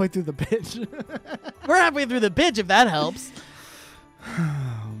about halfway through the pitch. We're halfway through the pitch, if that helps.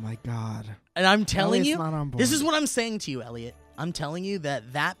 Oh, my God. And I'm telling Elliot's not on you, board. this is what I'm saying to you, Elliot. I'm telling you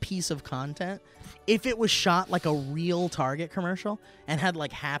that piece of content, if it was shot like a real Target commercial and had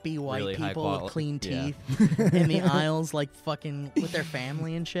like happy white Really high people quality. with clean Yeah. teeth in the aisles, like fucking with their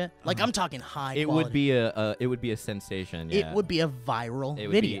family and shit. Like I'm talking high It quality. would be a sensation. Yeah. It would be a viral It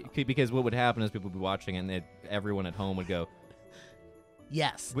would video. be because what would happen is people would be watching it and everyone at home would go,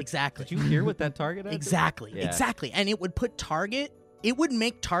 Yes, exactly. "Did you hear what that Target had?" Exactly, Yeah. exactly. And it would put Target, it would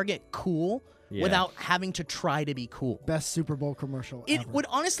make Target cool Yeah. without having to try to be cool. Best Super Bowl commercial It ever. would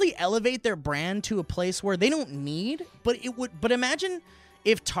honestly elevate their brand to a place where they don't need, but it would. But imagine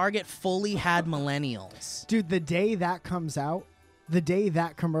if Target fully had millennials. Dude, the day that comes out, the day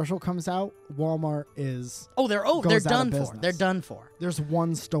that commercial comes out, Walmart is... Oh, they're Goes they're out of done for. business. They're done for. There's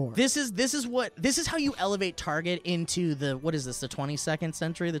one store. This is how you elevate Target into the what is this, the 22nd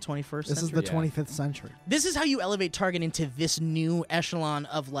century, the 21st This is century? the 25th century. This is how you elevate Target into this new echelon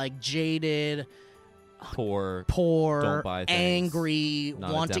of like jaded, Poor. poor, Don't buy things. angry,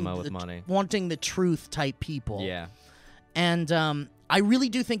 Not a wanting demo with money. wanting the truth type people. Yeah. And I really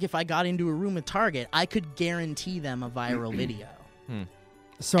do think if I got into a room at Target, I could guarantee them a viral video.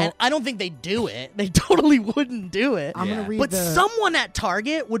 So And I don't think they'd do it. They totally wouldn't do it. I'm Yeah. going to read But the... someone at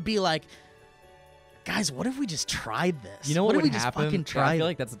Target would be like, guys, what if we just tried this? You know what if would we just happen? fucking I tried feel it?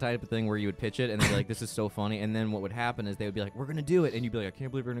 like that's the type of thing where you would pitch it and they'd be like, "This is so funny," and then what would happen is they would be like, "We're gonna do it," and you'd be like, "I can't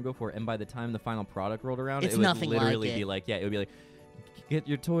believe we're gonna go for it." And by the time the final product rolled around, It's it would nothing like literally it. be like, "Yeah," it would be like, "Get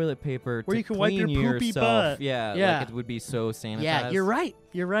your toilet paper Where to you can wipe clean your poopy yourself." butt. Yeah, Yeah. like it would be so sanitized. Yeah, you're right.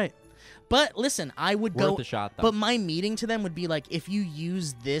 You're right. But listen, I would Worth go. the shot, though. But my meeting to them would be like, if you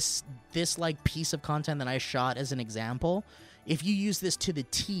use this like piece of content that I shot as an example, if you use this to the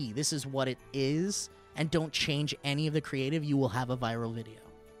T, this is what it is, and don't change any of the creative, you will have a viral video.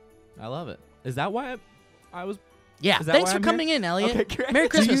 I love it. Is that why I was? Yeah. Is that Thanks why for I'm coming here? in, Elliot. Okay, great. Merry Do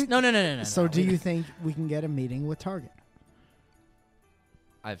Christmas. you- No. So do you think we can get a meeting with Target?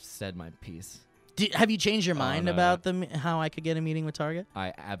 I've said my piece. Have you changed your mind no, about how I could get a meeting with Target?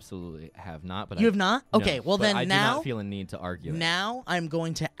 I absolutely have not. But You I, have not? no, Okay, well but then I now, do not feel a need to argue. it. now I'm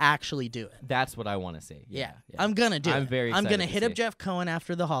going to actually do it. That's what I want to see. Yeah, yeah. I'm gonna do I'm it. very I'm gonna excited to hit up see. Jeff Cohen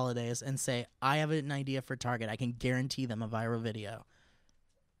after the holidays and say I have an idea for Target. I can guarantee them a viral video,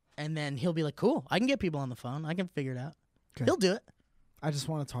 and then he'll be like, "Cool, I can get people on the phone. I can figure it out." Okay. He'll do it. I just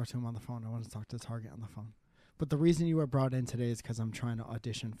want to talk to him on the phone. I want to talk to Target on the phone. But the reason you were brought in today is because I'm trying to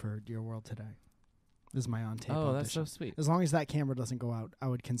audition for Your World Today. This is my on-tape Oh, audition. that's so sweet. As long as that camera doesn't go out, I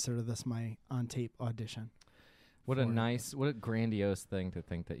would consider this my on-tape audition. What a for it. nice, what a grandiose thing to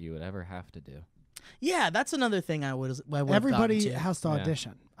think that you would ever have to do. Yeah, that's another thing I would. Everybody to. has to Yeah.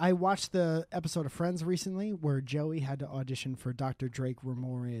 audition. I watched the episode of Friends recently where Joey had to audition for Dr. Drake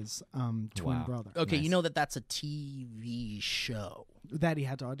Ramore's twin Wow. brother. Okay, Nice. you know that's a TV show. That he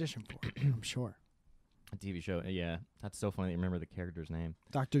had to audition for, I'm sure. A TV show. Yeah, that's so funny that you remember the character's name.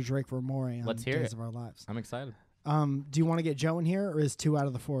 Dr. Drake Ramore on Let's hear Days it. of Our Lives. I'm excited. Do you want to get Joe in here, or is 2 out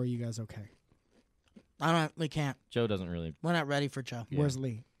of the 4 you guys okay? I don't. We can't. Joe doesn't really. We're not ready for Joe. Yeah. Where's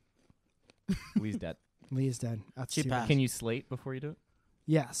Lee? Lee's dead. Lee is dead. That's She too passed. bad. Can you slate before you do it?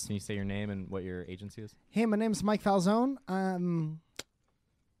 Yes. Can you say your name and what your agency is? Hey, my name's Mike Falzone.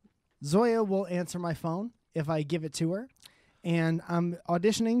 Zoya will answer my phone if I give it to her. And I'm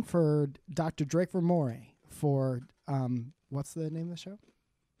auditioning for Dr. Drake Ramore for, what's the name of the show?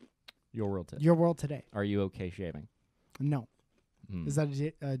 Your World Tip. Your World Today. Are you okay shaving? No. Hmm. Is that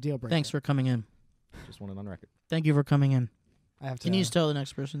a deal breaker? Thanks for coming in. Just want it on record. Tyou for coming in. I have to. Can you just tell the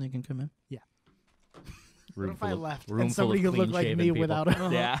next person they can come in? What if I left room and somebody full of could look like clean-shaven me people. without a,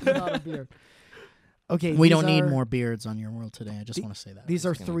 Yeah. without a beard? Okay, We these don't need are- more beards on your world today. I just want to say that. These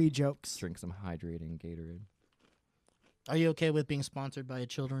are just gonna 3 jokes. Drink some hydrating Gatorade. Are you okay with being sponsored by a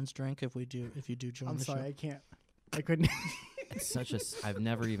children's drink if you do join I'm the sorry, show? I can't. I couldn't. It's such a. I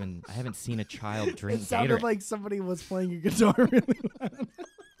haven't seen a child drink It sounded Gatorade. like somebody was playing a guitar really loud.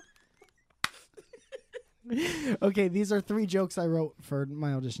 Okay, these are 3 jokes I wrote for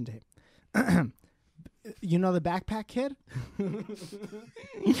my audition tape. You know the backpack kid?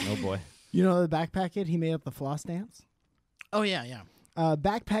 Oh boy. You know the backpack kid? He made up the floss dance. Oh yeah, yeah.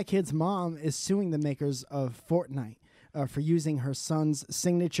 Backpack Kid's mom is suing the makers of Fortnite for using her son's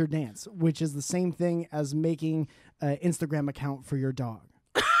signature dance, which is the same thing as making an Instagram account for your dog.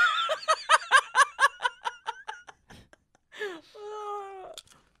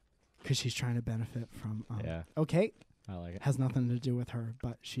 Because she's trying to benefit from. Yeah. Okay, I like it. has nothing to do with her,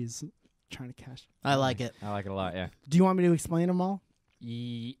 but she's trying to cash. I like it. I like it a lot. Yeah. Do you want me to explain them all?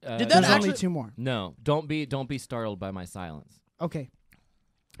 Did There's that only actually- 2 more. No, don't be startled by my silence. Okay.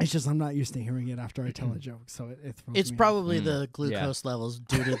 It's just I'm not used to hearing it after I tell a joke, so it throws It's me off. probably the glucose levels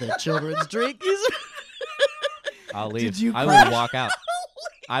due to the children's drink. I'll leave. Did you I crash? will walk out.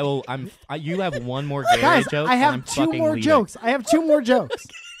 I will. You have one more Gatorade Guys, joke. I and have I'm 2 fucking more leaving. jokes. I have 2 more jokes.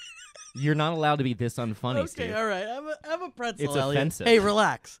 You're not allowed to be this unfunny, Okay, Steve. all right. Have a pretzel. It's Elliot. offensive. Hey,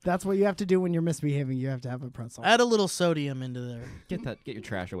 relax. That's what you have to do when you're misbehaving. You have to have a pretzel. Add a little sodium into there. Get your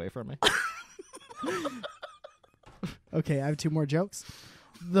trash away from me. Okay, I have 2 more jokes.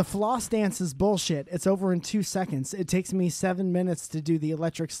 The floss dance is bullshit. It's over in 2 seconds. It takes me 7 minutes to do the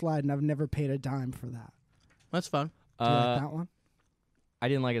electric slide, and I've never paid a dime for that. That's fun. Do you like that one? I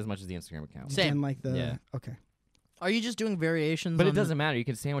didn't like it as much as the Instagram account. You Same. didn't like the. Yeah. Okay. Are you just doing variations? But on it doesn't matter. You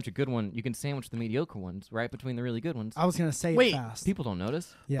can sandwich a good one. You can sandwich the mediocre ones right between the really good ones. I was gonna say Wait, it fast. People don't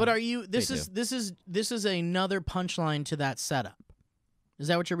notice. Yeah. But are you? This They is another punchline to that setup. Is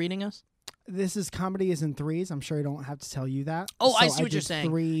that what you're reading us? This is comedy is in 3s. I'm sure I don't have to tell you that. Oh, I So see what you're did saying.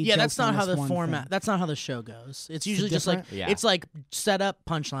 3 Yeah, that's jokes not on how this the one format. thing. That's not how the show goes. It's usually just like different? Yeah. it's like setup,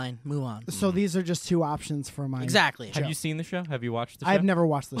 punchline, move on. So these are just 2 options for my. Exactly. Have you seen the show? Have you watched the show? I've never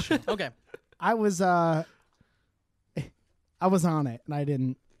watched the show. Okay. I was on it and I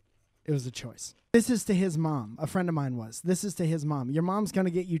didn't. It was a choice. This is to his mom. A friend of mine was. This is to his mom. Your mom's gonna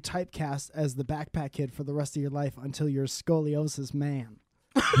get you typecast as the backpack kid for the rest of your life until you're a scoliosis man.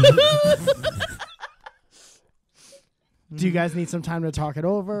 Do you guys need some time to talk it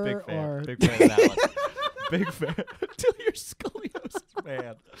over? Big fan. Or Big fan of that one. Big fan. Until you're scoliosis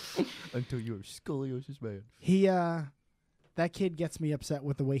man. Until you're scoliosis man. he that kid gets me upset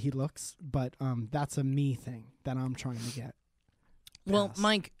with the way he looks, but that's a me thing that I'm trying to get. Well, past.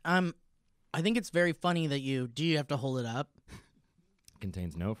 Mike, I think it's very funny that you have to hold it up.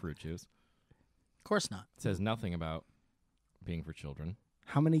 Contains no fruit juice. Of course not. It says nothing about being for children.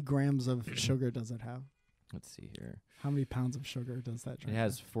 How many grams of sugar does it have? Let's see here. How many pounds of sugar does that drink? It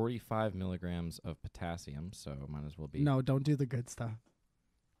has 45 milligrams of potassium, so might as well be. No, don't do the good stuff.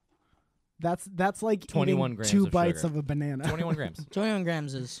 That's like 21 eating grams 2 of bites sugar. of a banana. 21 grams. 21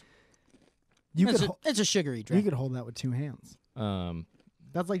 grams is You it's, could it's a sugary you drink. could hold that with 2 hands. Um,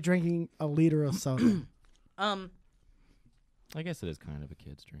 That's like drinking a liter of soda. I guess it is kind of a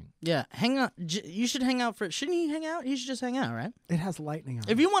kid's drink. Yeah, hang out. You should hang out for. Shouldn't he hang out? He should just hang out, right? It has lightning on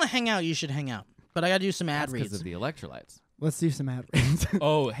If it. you want to hang out, you should hang out. But I got to do some ad That's because reads. of the electrolytes. Let's do some ad reads.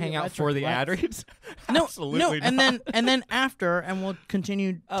 Oh, hang out for the ad reads? No, Absolutely no, not. and then after, and we'll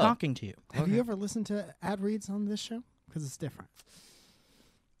continue talking to you. Have you ever listened to ad reads on this show? Because it's different.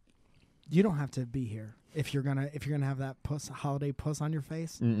 You don't have to be here if you're gonna have that holiday puss on your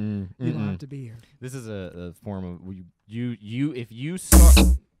face. You don't have to be here. This is a form of you if you start.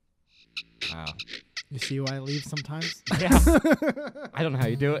 Wow. You see why I leave sometimes? Yeah. I don't know how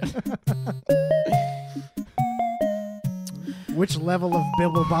you do it. Which level of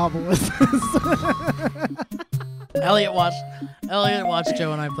bibble bobble is this? Elliot watched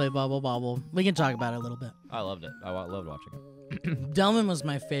Joe and I play Bobble Bobble. We can talk about it a little bit. I loved it. I loved watching it. Delman was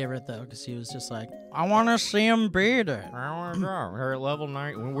my favorite though, because he was just like, I want to see him beat it. We're at level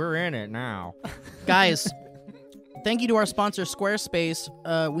 9. We're in it now. Guys, thank you to our sponsor, Squarespace.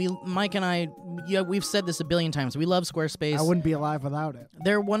 Mike and I, we've said this a billion times. We love Squarespace. I wouldn't be alive without it.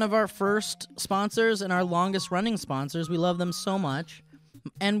 They're one of our first sponsors and our longest running sponsors. We love them so much.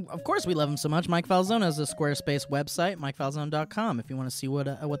 And of course we love them so much. Mike Falzone has a Squarespace website, mikefalzone.com, if you want to see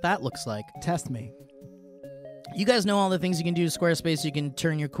what that looks like. Test me. You guys know all the things you can do to Squarespace. You can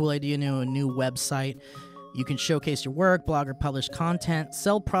turn your cool idea into a new website. You can showcase your work, blog or publish content,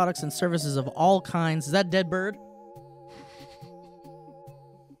 sell products and services of all kinds. Is that dead bird?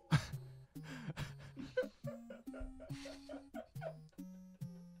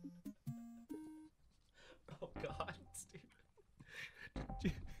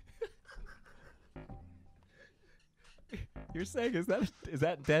 you're saying is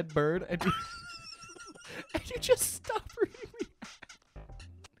that dead bird, and you, and you just stop reading me.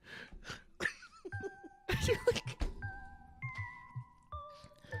 And you're like,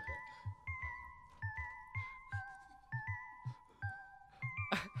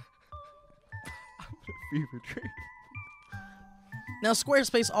 I'm in a fever dream. Now,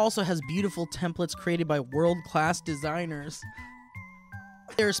 Squarespace also has beautiful templates created by world-class designers.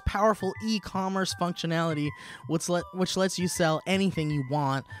 There's powerful e-commerce functionality, which lets you sell anything you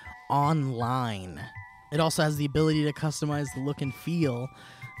want online. It also has the ability to customize the look and feel,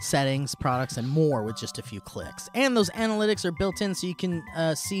 settings, products, and more with just a few clicks. And those analytics are built in so you can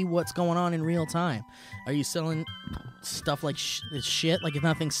see what's going on in real time. Are you selling stuff like shit, like if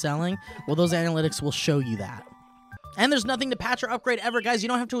nothing's selling? Well, those analytics will show you that. And there's nothing to patch or upgrade ever, guys. You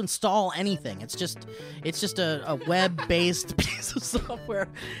don't have to install anything. It's just a web-based piece of software.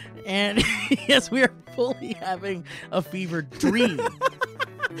 And yes, we are fully having a fever dream.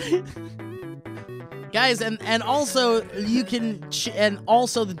 Guys, and also you can and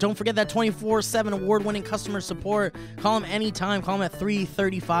also don't forget that 24/7 award-winning customer support. Call them anytime. Call them at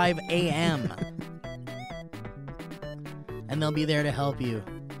 3:35 a.m. and they'll be there to help you.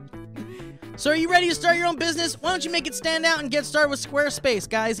 So are you ready to start your own business? Why don't you make it stand out and get started with Squarespace,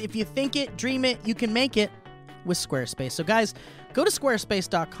 guys? If you think it, dream it, you can make it with Squarespace. So guys, go to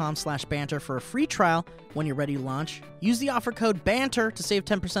squarespace.com/banter for a free trial when you're ready to launch. Use the offer code BANTER to save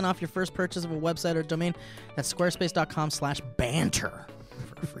 10% off your first purchase of a website or domain. That's squarespace.com/banter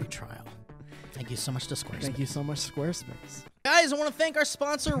for a free trial. Thank you so much to Squarespace. Thank you so much, Squarespace. Guys, I want to thank our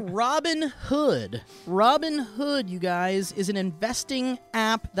sponsor, Robinhood. Robinhood, you guys, is an investing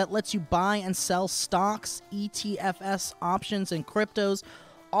app that lets you buy and sell stocks, ETFs, options, and cryptos,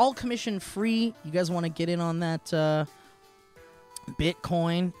 all commission-free. You guys want to get in on that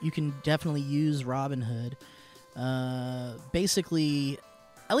Bitcoin, you can definitely use Robinhood. Basically,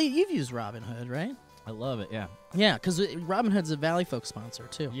 Elliott, you've used Robinhood, right? I love it, yeah. Yeah, because Robinhood's a Valleyfolk sponsor,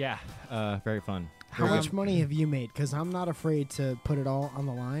 too. Yeah, very fun. How much money have you made? Because I'm not afraid to put it all on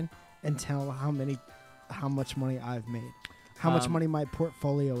the line and tell how much money I've made. How much money my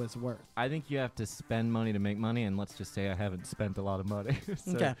portfolio is worth. I think you have to spend money to make money, and let's just say I haven't spent a lot of money.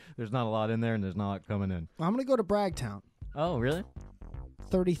 So Okay. There's not a lot in there, and there's not a lot coming in. I'm going to go to Bragtown. Oh, really?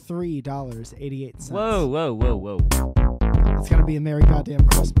 $33.88. Whoa, whoa, whoa, whoa. It's going to be a merry goddamn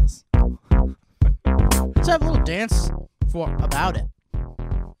Christmas. Let's have a little dance about it.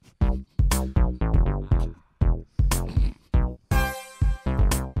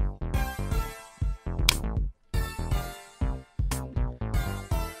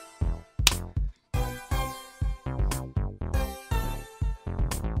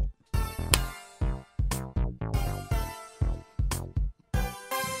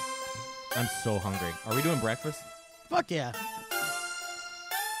 I'm so hungry. Are we doing breakfast? Fuck yeah.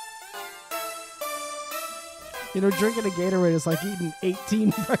 You know, drinking a Gatorade is like eating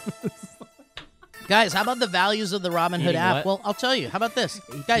 18 breakfasts. Guys, how about the values of the Robinhood Eating app? what? Well, I'll tell you. How about this?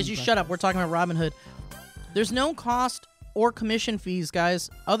 Guys, you shut up. We're talking about Robinhood. There's no cost or commission fees, guys.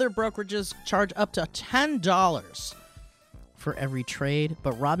 Other brokerages charge up to $10 for every trade,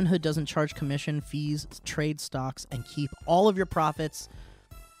 but Robinhood doesn't charge commission fees, trade stocks, and keep all of your profits.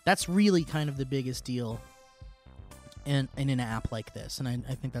 That's really kind of the biggest deal in an app like this, and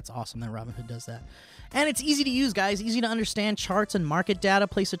I think that's awesome that Robinhood does that. And it's easy to use, guys. Easy to understand charts and market data.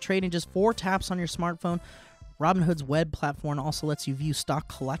 Place a trade in just 4 taps on your smartphone. Robinhood's web platform also lets you view stock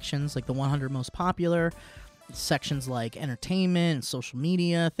collections like the 100 most popular, sections like entertainment and social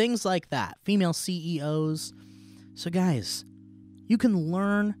media, things like that, female CEOs. So guys, you can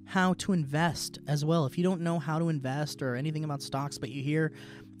learn how to invest as well. If you don't know how to invest or anything about stocks, but you hear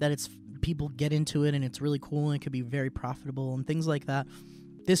that it's people get into it and it's really cool and it could be very profitable and things like that,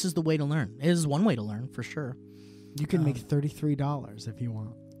 this is the way to learn. It is one way to learn for sure. You can make $33 if you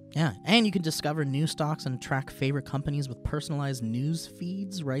want. Yeah, and you can discover new stocks and track favorite companies with personalized news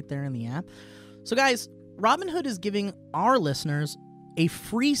feeds right there in the app. So guys, Robinhood is giving our listeners a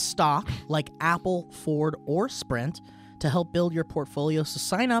free stock like Apple, Ford, or Sprint to help build your portfolio. So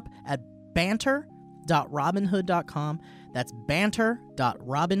sign up at banter.robinhood.com. That's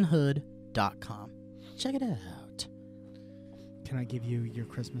banter.robinhood.com. Check it out. Can I give you your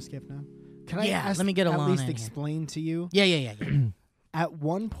Christmas gift now? Can Yeah, let me get a at line least in here. explain to you? Yeah. At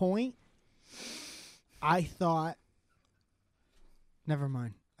one point, I thought, never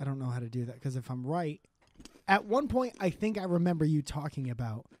mind. I don't know how to do that because if I'm right, at one point, I think I remember you talking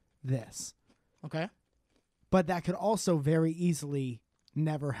about this. Okay. But that could also very easily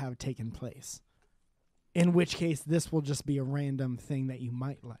never have taken place. In which case, this will just be a random thing that you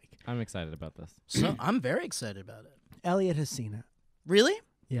might like. I'm excited about this. So I'm very excited about it. Elliott has seen it. Really?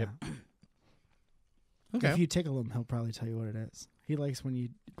 Yeah. Okay. If you tickle him, he'll probably tell you what it is. He likes when you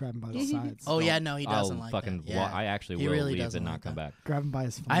grab him by the sides. Oh yeah, no, he doesn't I'll like fucking that. Yeah. I actually He will really leave doesn't and not like come that. back. Grab him by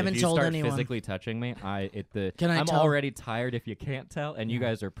his. I haven't If you told start anyone. physically touching me, Can I I'm tell- already tired if you can't tell, and you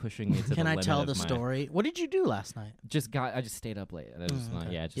guys are pushing me to the Can I limit tell of the my- story? What did you do last night? I just stayed up late. That was not,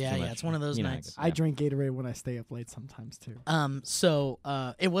 Okay. yeah, just Yeah, too yeah, much. it's one of those You know, nights. I drink Gatorade when I stay up late sometimes too. So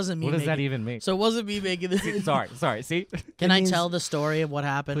it wasn't me. What does that making- even mean? So it wasn't me making this. sorry. See, Can It I means- tell the story of what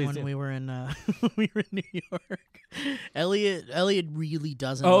happened Please when do. we were in New York? Elliott really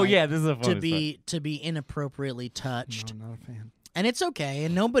doesn't. oh like yeah, this is a fun to be inappropriately touched, No, not a fan. and it's okay.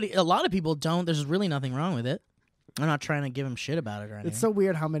 And a lot of people don't. There's really nothing wrong with it. I'm not trying to give him shit about it or anything. It's so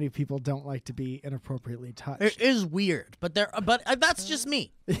weird how many people don't like to be inappropriately touched. It is weird, but that's just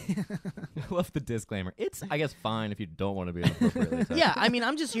me. I love the disclaimer. It's, I guess, fine if you don't want to be inappropriately touched. Yeah, I mean,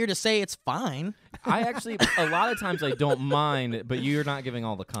 I'm just here to say it's fine. I actually, a lot of times I don't mind, but you're not giving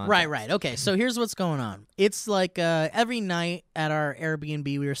all the context. Right. Okay, so here's what's going on. It's like every night at our Airbnb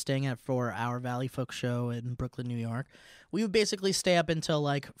we were staying at for our Valleyfolk show in Brooklyn, New York, we would basically stay up until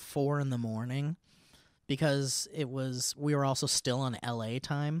like 4 a.m. because we were also still on LA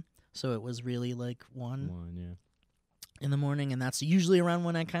time, so it was really like 1 Yeah. in the morning, and that's usually around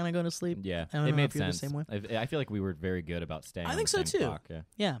when I kind of go to sleep. Yeah, I don't it know made if you're the sense. same way. I feel like we were very good about staying. I on think the so, same too. clock, yeah.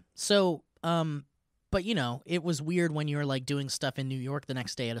 Yeah. So, but you know, it was weird when you were like doing stuff in New York the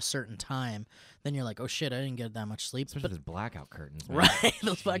next day at a certain time. Then you're like, oh shit, I didn't get that much sleep. Especially But those blackout curtains. Man. right,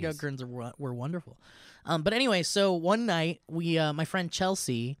 those blackout Jeez. curtains were wonderful. But anyway, so one night my friend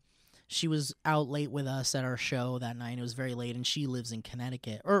Chelsea, she was out late with us at our show that night. It was very late, and she lives in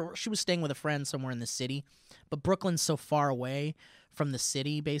Connecticut, or she was staying with a friend somewhere in the city. But Brooklyn's so far away from the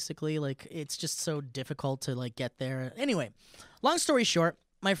city, basically, like it's just so difficult to like get there. Anyway, long story short,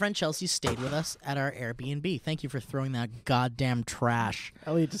 my friend Chelsea stayed with us at our Airbnb. Thank you for throwing that goddamn trash.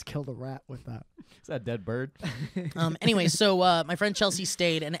 Elliott just killed a rat with that. Is that a dead bird? Anyway, so my friend Chelsea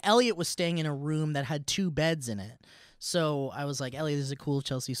stayed, and Elliott was staying in a room that had 2 beds in it. So I was like, Elliott, this is cool.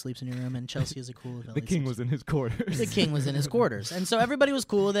 Chelsea sleeps in your room, and Chelsea is a cool. The king was in his quarters. The king was in his quarters, and so everybody was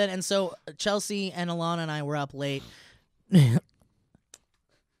cool with it. And so Chelsea and Alana and I were up late, and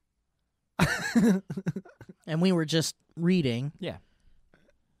we were just reading. Yeah.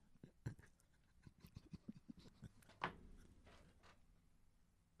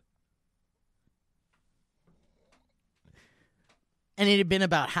 And it had been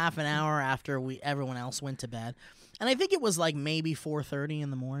about half an hour after everyone else went to bed. And I think it was like maybe 4:30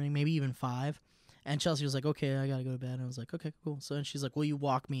 in the morning, maybe even 5. And Chelsea was like, okay, I got to go to bed. And I was like, okay, cool. So then she's like, will you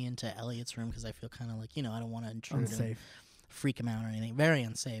walk me into Elliott's room? Because I feel kind of like, I don't want to intrude and Unsafe. freak him out or anything. Very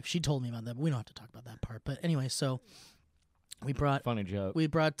unsafe. She told me about that, but we don't have to talk about that part. But anyway, so we brought Funny joke.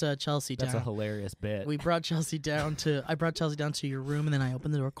 Chelsea That's down. a hilarious bit. I brought Chelsea down to your room, and then I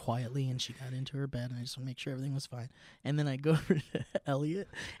opened the door quietly, and she got into her bed, and I just want to make sure everything was fine. And then I go over to Elliott,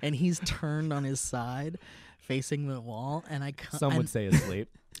 and he's turned on his side, facing the wall, and Some would say asleep.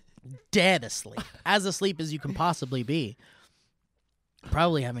 dead asleep, as asleep as you can possibly be,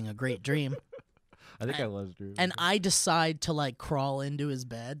 probably having a great dream. I think I was Drew. And I decide to like crawl into his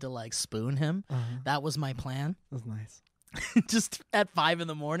bed to like spoon him. That was my plan. That was nice. Just at 5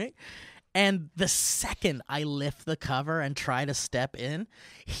 a.m. And the second I lift the cover and try to step in,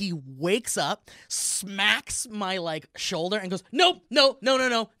 he wakes up, smacks my like shoulder, and goes, "Nope, no,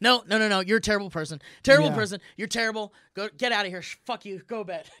 you're a terrible person, you're terrible. Go get out of here. Fuck you. Go to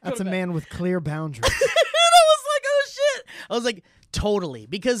bed." That's a man with clear boundaries. And I was like, "Oh shit!" I was like, "Totally,"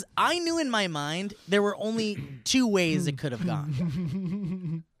 because I knew in my mind there were only 2 ways it could have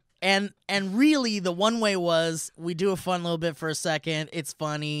gone. And really, the one way was we do a fun little bit for a second. It's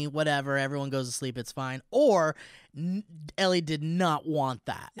funny, whatever. Everyone goes to sleep. It's fine. Or Ellie did not want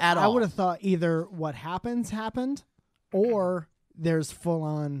that at all. I would have thought either what happened, or there's full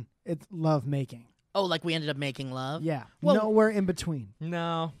on it's love making. Oh, like we ended up making love? Yeah, Well- nowhere in between.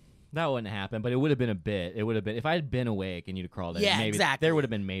 No, that wouldn't happen. But it would have been a bit. It would have been if I had been awake and you'd have crawled in. Yeah, maybe, exactly. There would have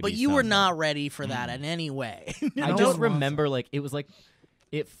been maybe. But you were some, not ready for that in any way. I No just one remember like it was like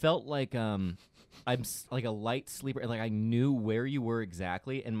it felt like like a light sleeper. Like I knew where you were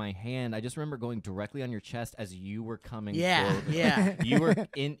exactly, and my hand. I just remember going directly on your chest as you were coming. Yeah, toward, yeah.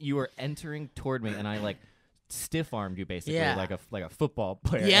 You were entering toward me, and I like stiff armed you basically, Yeah. like a football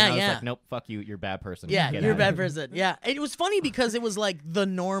player. Yeah, and I was yeah. like, nope, fuck you, you're a bad person. Yeah, Get you're a out bad of here. person. Yeah. It was funny because it was like the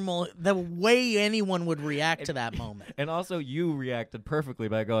way anyone would react to that moment. And also, you reacted perfectly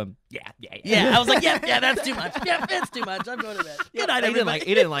by going, yeah. Yeah, I was like, yeah, that's too much. Yeah, it's too much. I'm going to bed. Good night, He didn't everybody. like.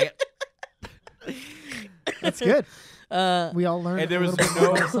 He didn't like it. That's good. We all learned. And there a was little bit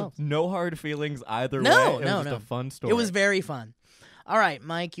about ourselves. no hard feelings either No, way. It no, was just no. a fun story. It was very fun. All right,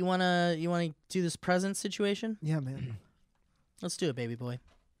 Mike, you wanna do this present situation? Yeah, man. Let's do it, baby boy.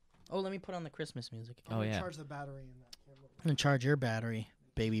 Oh, let me put on the Christmas music. Oh, I'm gonna yeah. Charge the battery in that camera. I'm gonna charge your battery,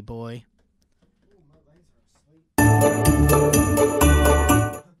 baby boy. Ooh, my legs are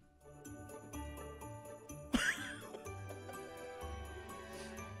asleep.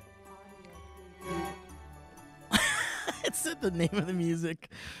 It's the name of the music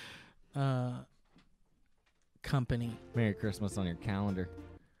company. Merry Christmas on your calendar.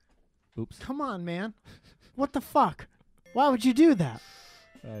 Oops. Come on, man. What the fuck? Why would you do that?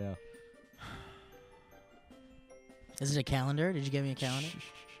 I know. Is it a calendar? Did you give me a calendar?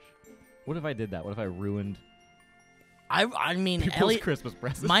 What if I did that? What if I ruined I mean, people's Elliot, Christmas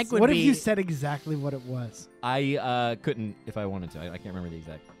presents? Mike would What be. if you said exactly what it was? I couldn't if I wanted to. I can't remember the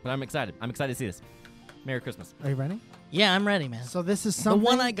exact. But I'm excited. I'm excited to see this. Merry Christmas. Are you ready? Yeah, I'm ready, man. So this is The something.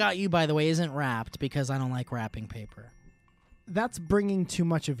 one I got you, by the way, isn't wrapped because I don't like wrapping paper. That's bringing too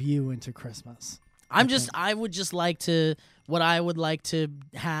much of you into Christmas. I would just like to. What I would like to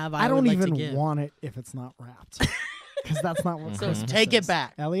have. I would don't like to even give. want it if it's not wrapped. Because that's not what So Christmas take is. it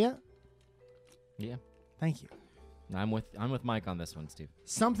back. Elliot, Yeah. thank you. I'm with Mike on this one, Steve.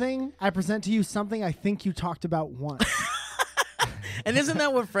 Something I present to you, something I think you talked about once. And isn't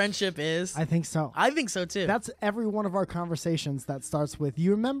that what friendship is? I think so. I think so too. That's every one of our conversations that starts with,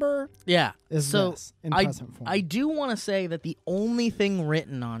 you remember? Yeah. Is so this in I, present form. I do want to say that the only thing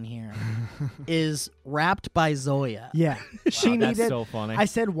written on here is wrapped by Zoya. Yeah. She Wow, needed. that's so funny. I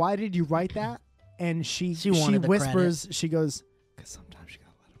said, why did you write that? And she wanted the whispers, she goes, because sometimes you got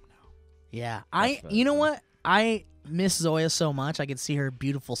to let them know. Yeah. That's You know very what? I miss Zoya so much. I could see her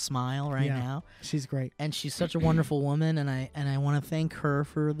beautiful smile right Yeah. now. She's great. And she's such a wonderful woman, and I want to thank her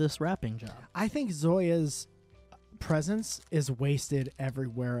for this wrapping job. I think Zoya's presence is wasted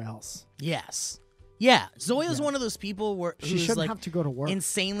everywhere else. Yes. Yeah. Zoya's Yeah. one of those people She who's shouldn't like have to go to work.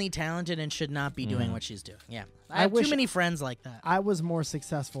 insanely talented and should not be doing what she's doing. Yeah. I I have wish- too many friends like that. I was more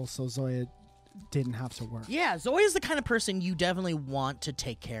successful, so Zoya didn't have to work. Yeah, Zoya's the kind of person you definitely want to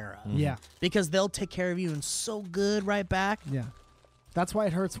take care of. Yeah. Because they'll take care of you and so good right back. Yeah. That's why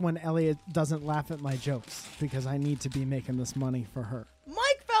it hurts when Elliot doesn't laugh at my jokes, because I need to be making this money for her.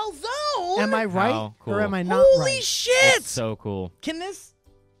 Mike Falzone! Am I right How cool. or am I not Holy right? shit! That's so cool. Can this...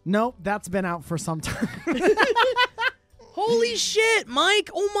 Nope, that's been out for some time. Holy shit, Mike!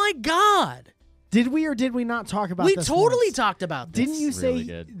 Oh my god! Did we or did we not talk about We this totally once? talked about this. Didn't you say Really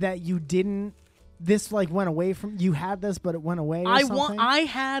did. that you didn't? This like went away from you. Had this, but it went away. Or something? I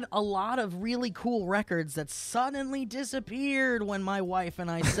had a lot of really cool records that suddenly disappeared when my wife and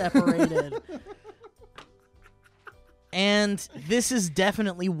I separated. And this is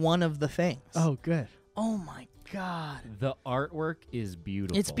definitely one of the things. Oh, good. Oh my god. The artwork is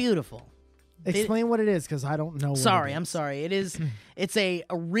beautiful. It's beautiful. Explain what it is, because I don't know. What Sorry, it I'm is. sorry. It's a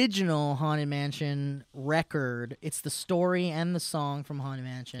original Haunted Mansion record. It's the story and the song from Haunted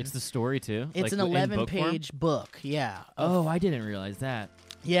Mansion. It's the story too. It's Like, an in book form? 11-page book. Yeah. Oh, I didn't realize that.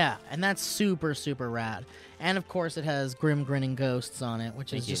 Yeah, and that's super, super rad. And of course, it has Grim Grinning Ghosts on it, which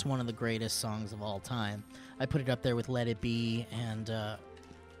is Thank you. just one of the greatest songs of all time. I put it up there with Let It Be and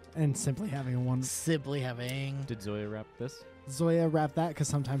And simply having one Sibley Having. Did Zoya wrap this? Zoya wrap that, because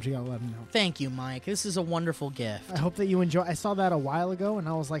sometimes you gotta let them know. Thank you, Mike. This is a wonderful gift. I hope that you enjoy. I saw that a while ago, and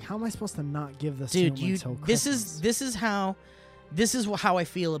I was like, "How am I supposed to not give this Dude, to him until this Christmas?" is how I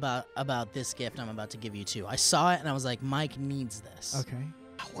feel about this gift I'm about to give you too. I saw it and I was like, Mike needs this. Okay.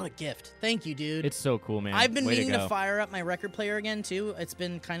 Oh, what a gift. Thank you, dude. It's so cool, man. I've been Way meaning to go. fire up my record player again too. It's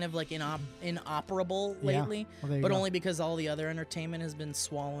been kind of like inoperable Yeah. lately, Well, there you but go. only because all the other entertainment has been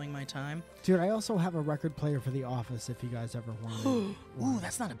swallowing my time. Dude, I also have a record player for The Office if you guys ever want it. Ooh,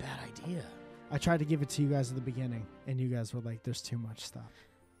 that's not a bad idea. I tried to give it to you guys at the beginning, and you guys were like, "There's too much stuff,"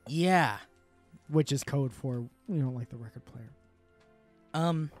 Yeah. which is code for we don't like the record player.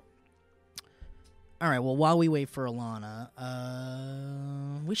 All right. Well, while we wait for Alana,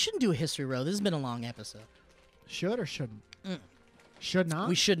 we shouldn't do a history row. This has been a long episode. Should or shouldn't? Mm. Should not.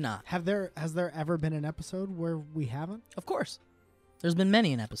 We should not. Has there ever been an episode where we haven't? Of course. There's been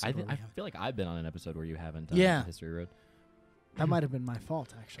many an episode. I where we have. feel like I've been on an episode where you haven't done Yeah. History Road. That might have been my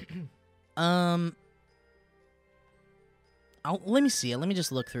fault, actually. Let me see it. Let me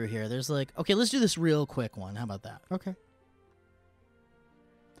just look through here. There's okay, let's do this real quick one. How about that? Okay.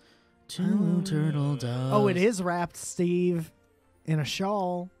 Two turtle doves. Oh, it is wrapped, Steve, in a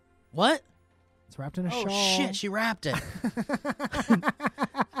shawl. What? It's wrapped in a Oh shawl. shit, she wrapped it.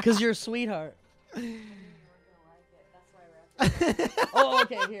 Because you're a sweetheart. Oh,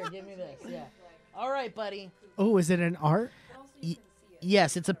 okay. Here, give me this. Yeah. All right, buddy. Oh, is it an art?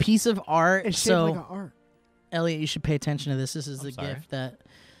 Yes, it's a piece of art. It's shaped so, like an art. Elliot, you should pay attention to this. This is the sorry. gift that.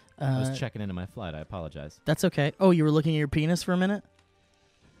 I was checking into my flight. I apologize. That's okay. Oh, you were looking at your penis for a minute?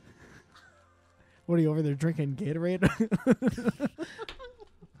 What are you over there drinking Gatorade?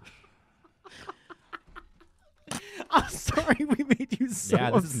 I'm sorry we made you so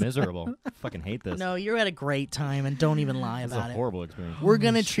Yeah, this is upset. miserable. I fucking hate this. No, you had a great time, and don't even lie This is about a it. horrible experience. We're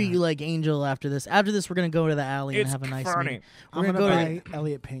gonna treat you like Angel after this. After this, we're gonna go to the alley and have a nice meeting. I'm We're gonna gonna go buy to.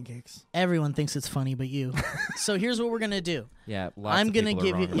 Elliott pancakes. Everyone thinks it's funny, but you. So here's what we're gonna do. Yeah, lots I'm of gonna people are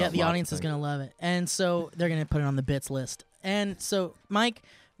give you. wrong Yeah, about the lots audience of is things. gonna love it, and so they're gonna put it on the bits list. And so, Mike,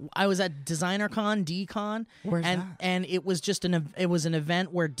 I was at DesignerCon, DCon, Where's and that? and it was just an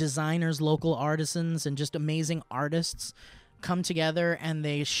event where designers, local artisans, and just amazing artists come together and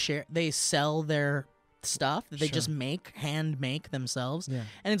they sell their stuff that they just hand make themselves. Yeah.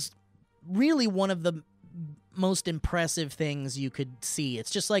 And it's really one of the most impressive things you could see. It's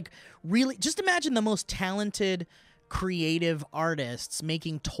just like really just imagine the most talented creative artists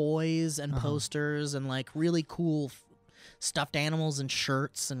making toys and posters and like really cool stuffed animals and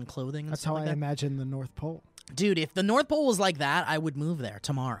shirts and clothing and That's stuff how like I that. imagine the North Pole. Dude, if the North Pole was like that, I would move there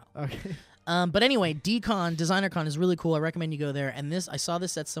tomorrow. Okay. But anyway, DesignerCon is really cool. I recommend you go there. And I saw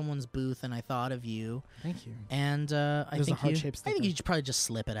this at someone's booth, and I thought of you. Thank you. And I There's a think heart-shaped I think sticker. you should probably just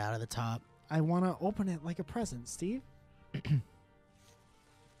slip it out of the top. I want to open it like a present, Steve.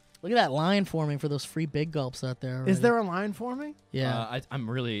 Look at that line forming for those free big gulps out there. Already. Is there a line for me? Yeah. I'm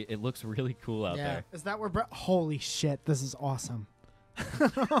really. It looks really cool out Yeah. there. Is that where holy shit, this is awesome.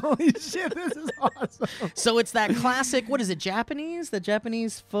 Holy shit, this is awesome. So it's that classic. What is it? Japanese? The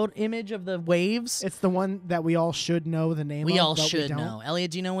Japanese photo image of the waves. It's the one that we all should know the name of. We all but should don't. know.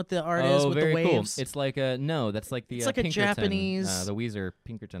 Elliot, do you know what the art is with very the waves? cool. It's like a no. That's like the. It's like a Pinkerton, Japanese- the Weezer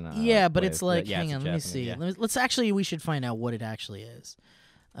Pinkerton. Yeah, but wave. it's like, Yeah, hang it's a on, let me Japanese, see. yeah. Let's actually, we should find out what it actually is.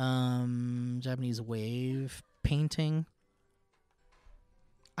 Japanese wave painting.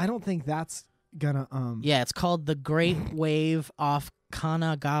 I don't think that's gonna Yeah, it's called the Great Wave off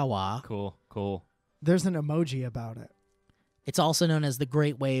Kanagawa. Cool. There's an emoji about it. It's also known as the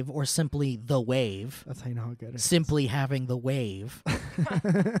Great Wave or simply the Wave. That's how you know how good it is. Simply having the wave.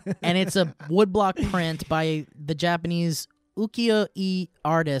 And it's a woodblock print by the Japanese ukiyo-e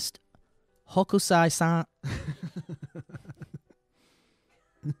artist Hokusai-san.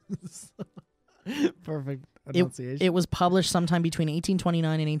 Perfect enunciation. It was published sometime between 1829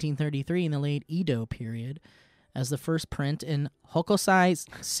 and 1833 in the late Edo period as the first print in Hokusai's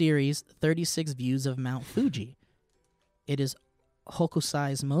series 36 Views of Mount Fuji. It is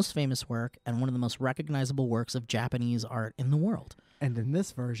Hokusai's most famous work and one of the most recognizable works of Japanese art in the world. And in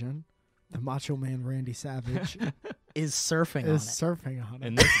this version, the Macho Man Randy Savage Is surfing is on it. surfing on it.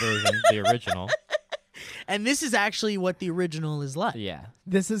 In this version, the original. And this is actually what the original is like. Yeah.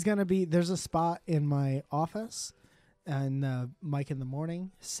 This is gonna be. There's a spot in my office, and Mike in the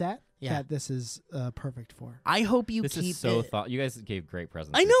Morning set Yeah. that this is perfect for. I hope you This keep is so it. thought. You guys gave great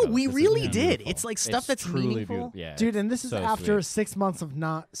presents. I to know, each other. we This is really did. beautiful. It's like stuff that's truly meaningful. beautiful. Yeah, Dude, it's and this is so after sweet. 6 months of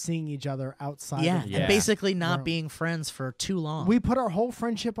not seeing each other outside. Yeah, of Yeah. and basically not Wow. being friends for too long. We put our whole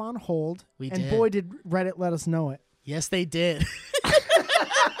friendship on hold, We and did. boy, did Reddit let us know it. Yes, they did.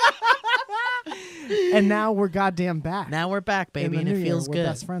 And now we're goddamn back. Now we're back, In baby, the and new it year, feels we're good.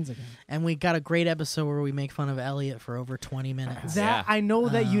 best friends again. And we got a great episode where we make fun of Elliot for over 20 minutes. That Yeah. I know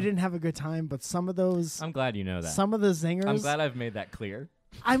that you didn't have a good time, but some of those, I'm glad you know that. some of the zingers. I'm glad I've made that clear.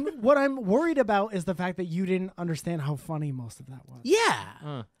 What I'm worried about is the fact that you didn't understand how funny most of that was.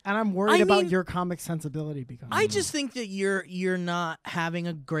 Yeah. And I'm worried about mean, your comic sensibility because I just think that you're not having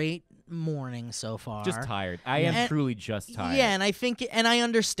a great morning so far. Just tired. I am And- truly just tired. Yeah, and I think, and I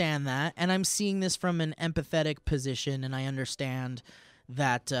understand that, and I'm seeing this from an empathetic position, and I understand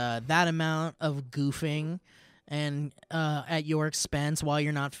that that amount of goofing and at your expense while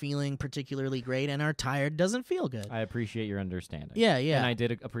you're not feeling particularly great and are tired doesn't feel good. I appreciate your understanding. Yeah, yeah. And I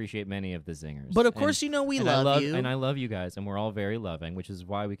did appreciate many of the zingers. But of And- course, you know we and love you. And I love you guys, and we're all very loving, which is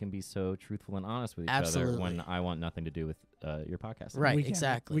why we can be so truthful and honest with each Absolutely. other when I want nothing to do with your podcast. Right, we get it.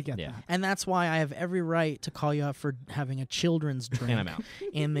 exactly. We get Yeah. that. And that's why I have every right to call you out for having a children's drink. And I'm out.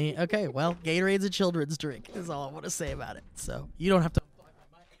 In the okay, well, Gatorade's a children's drink is all I want to say about it. So you don't have to.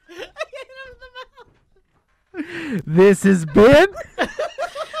 This has been.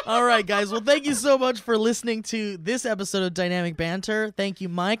 All right, guys. Well, thank you so much for listening to this episode of Dynamic Banter. Thank you,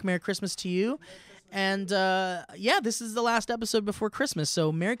 Mike. Merry Christmas to you. And this is the last episode before Christmas.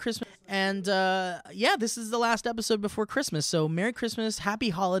 So Merry Christmas. And this is the last episode before Christmas. So Merry Christmas, Happy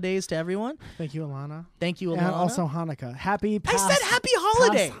Holidays to everyone. Thank you, Alana. Thank you, Alana. And also Hanukkah. Happy past, I said Happy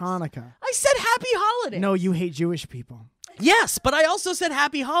Holidays. past Hanukkah. I said Happy Holidays. No, you hate Jewish people. Yes, but I also said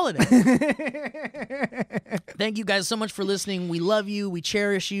Happy Holidays. Thank you guys so much for listening. We love you. We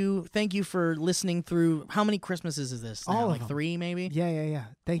cherish you. Thank you for listening through. How many Christmases is this now? All of like them. 3, maybe? Yeah.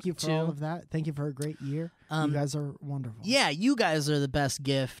 Thank you for 2. all of that. Thank you for a great year. You guys are wonderful. Yeah, you guys are the best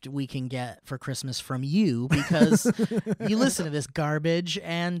gift we can get for Christmas from you because you listen to this garbage.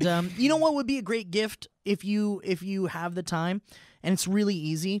 And you know what would be a great gift if you have the time? And it's really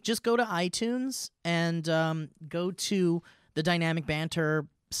easy. Just go to iTunes and go to the Dynamic Banter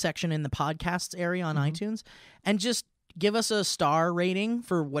section in the podcasts area on iTunes and just give us a star rating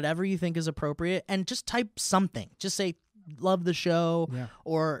for whatever you think is appropriate and just type something. Just say, love the show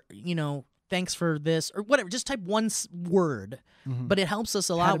or, thanks for this or whatever. Just type one word. But it helps us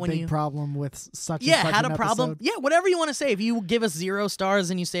a lot when you problem with such had an a problem. episode. Yeah, whatever you want to say. If you give us 0 stars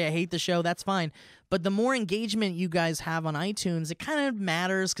and you say I hate the show, that's fine. But the more engagement you guys have on iTunes, it kind of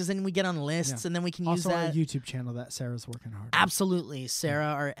matters because then we get on lists and then we can use also that. our YouTube channel that Sarah's working hard. Absolutely, Sarah,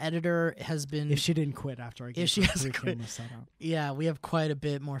 our editor, has been. If she didn't quit after I gave she her hasn't 3 quit. cameras set up. Yeah, we have quite a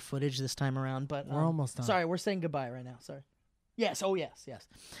bit more footage this time around, but We're almost done. Sorry, we're saying goodbye right now. Sorry. Yes. Oh, yes.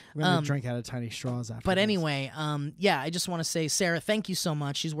 We're going to drink out of tiny straws after But this. anyway, I just want to say, Sarah, thank you so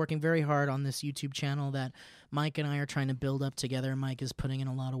much. She's working very hard on this YouTube channel that Mike and I are trying to build up together. Mike is putting in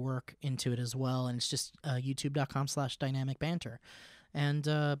a lot of work into it as well, and it's just youtube.com/dynamicbanter.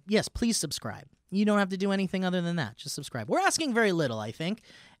 And yes, please subscribe. You don't have to do anything other than that. Just subscribe. We're asking very little, I think.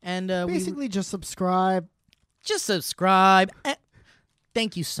 And basically just subscribe. Just subscribe.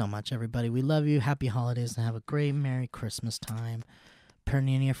 Thank you so much, everybody. We love you. Happy holidays and have a great Merry Christmas time. Per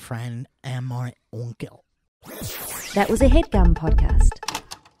your friend and my uncle. That was a HeadGum podcast.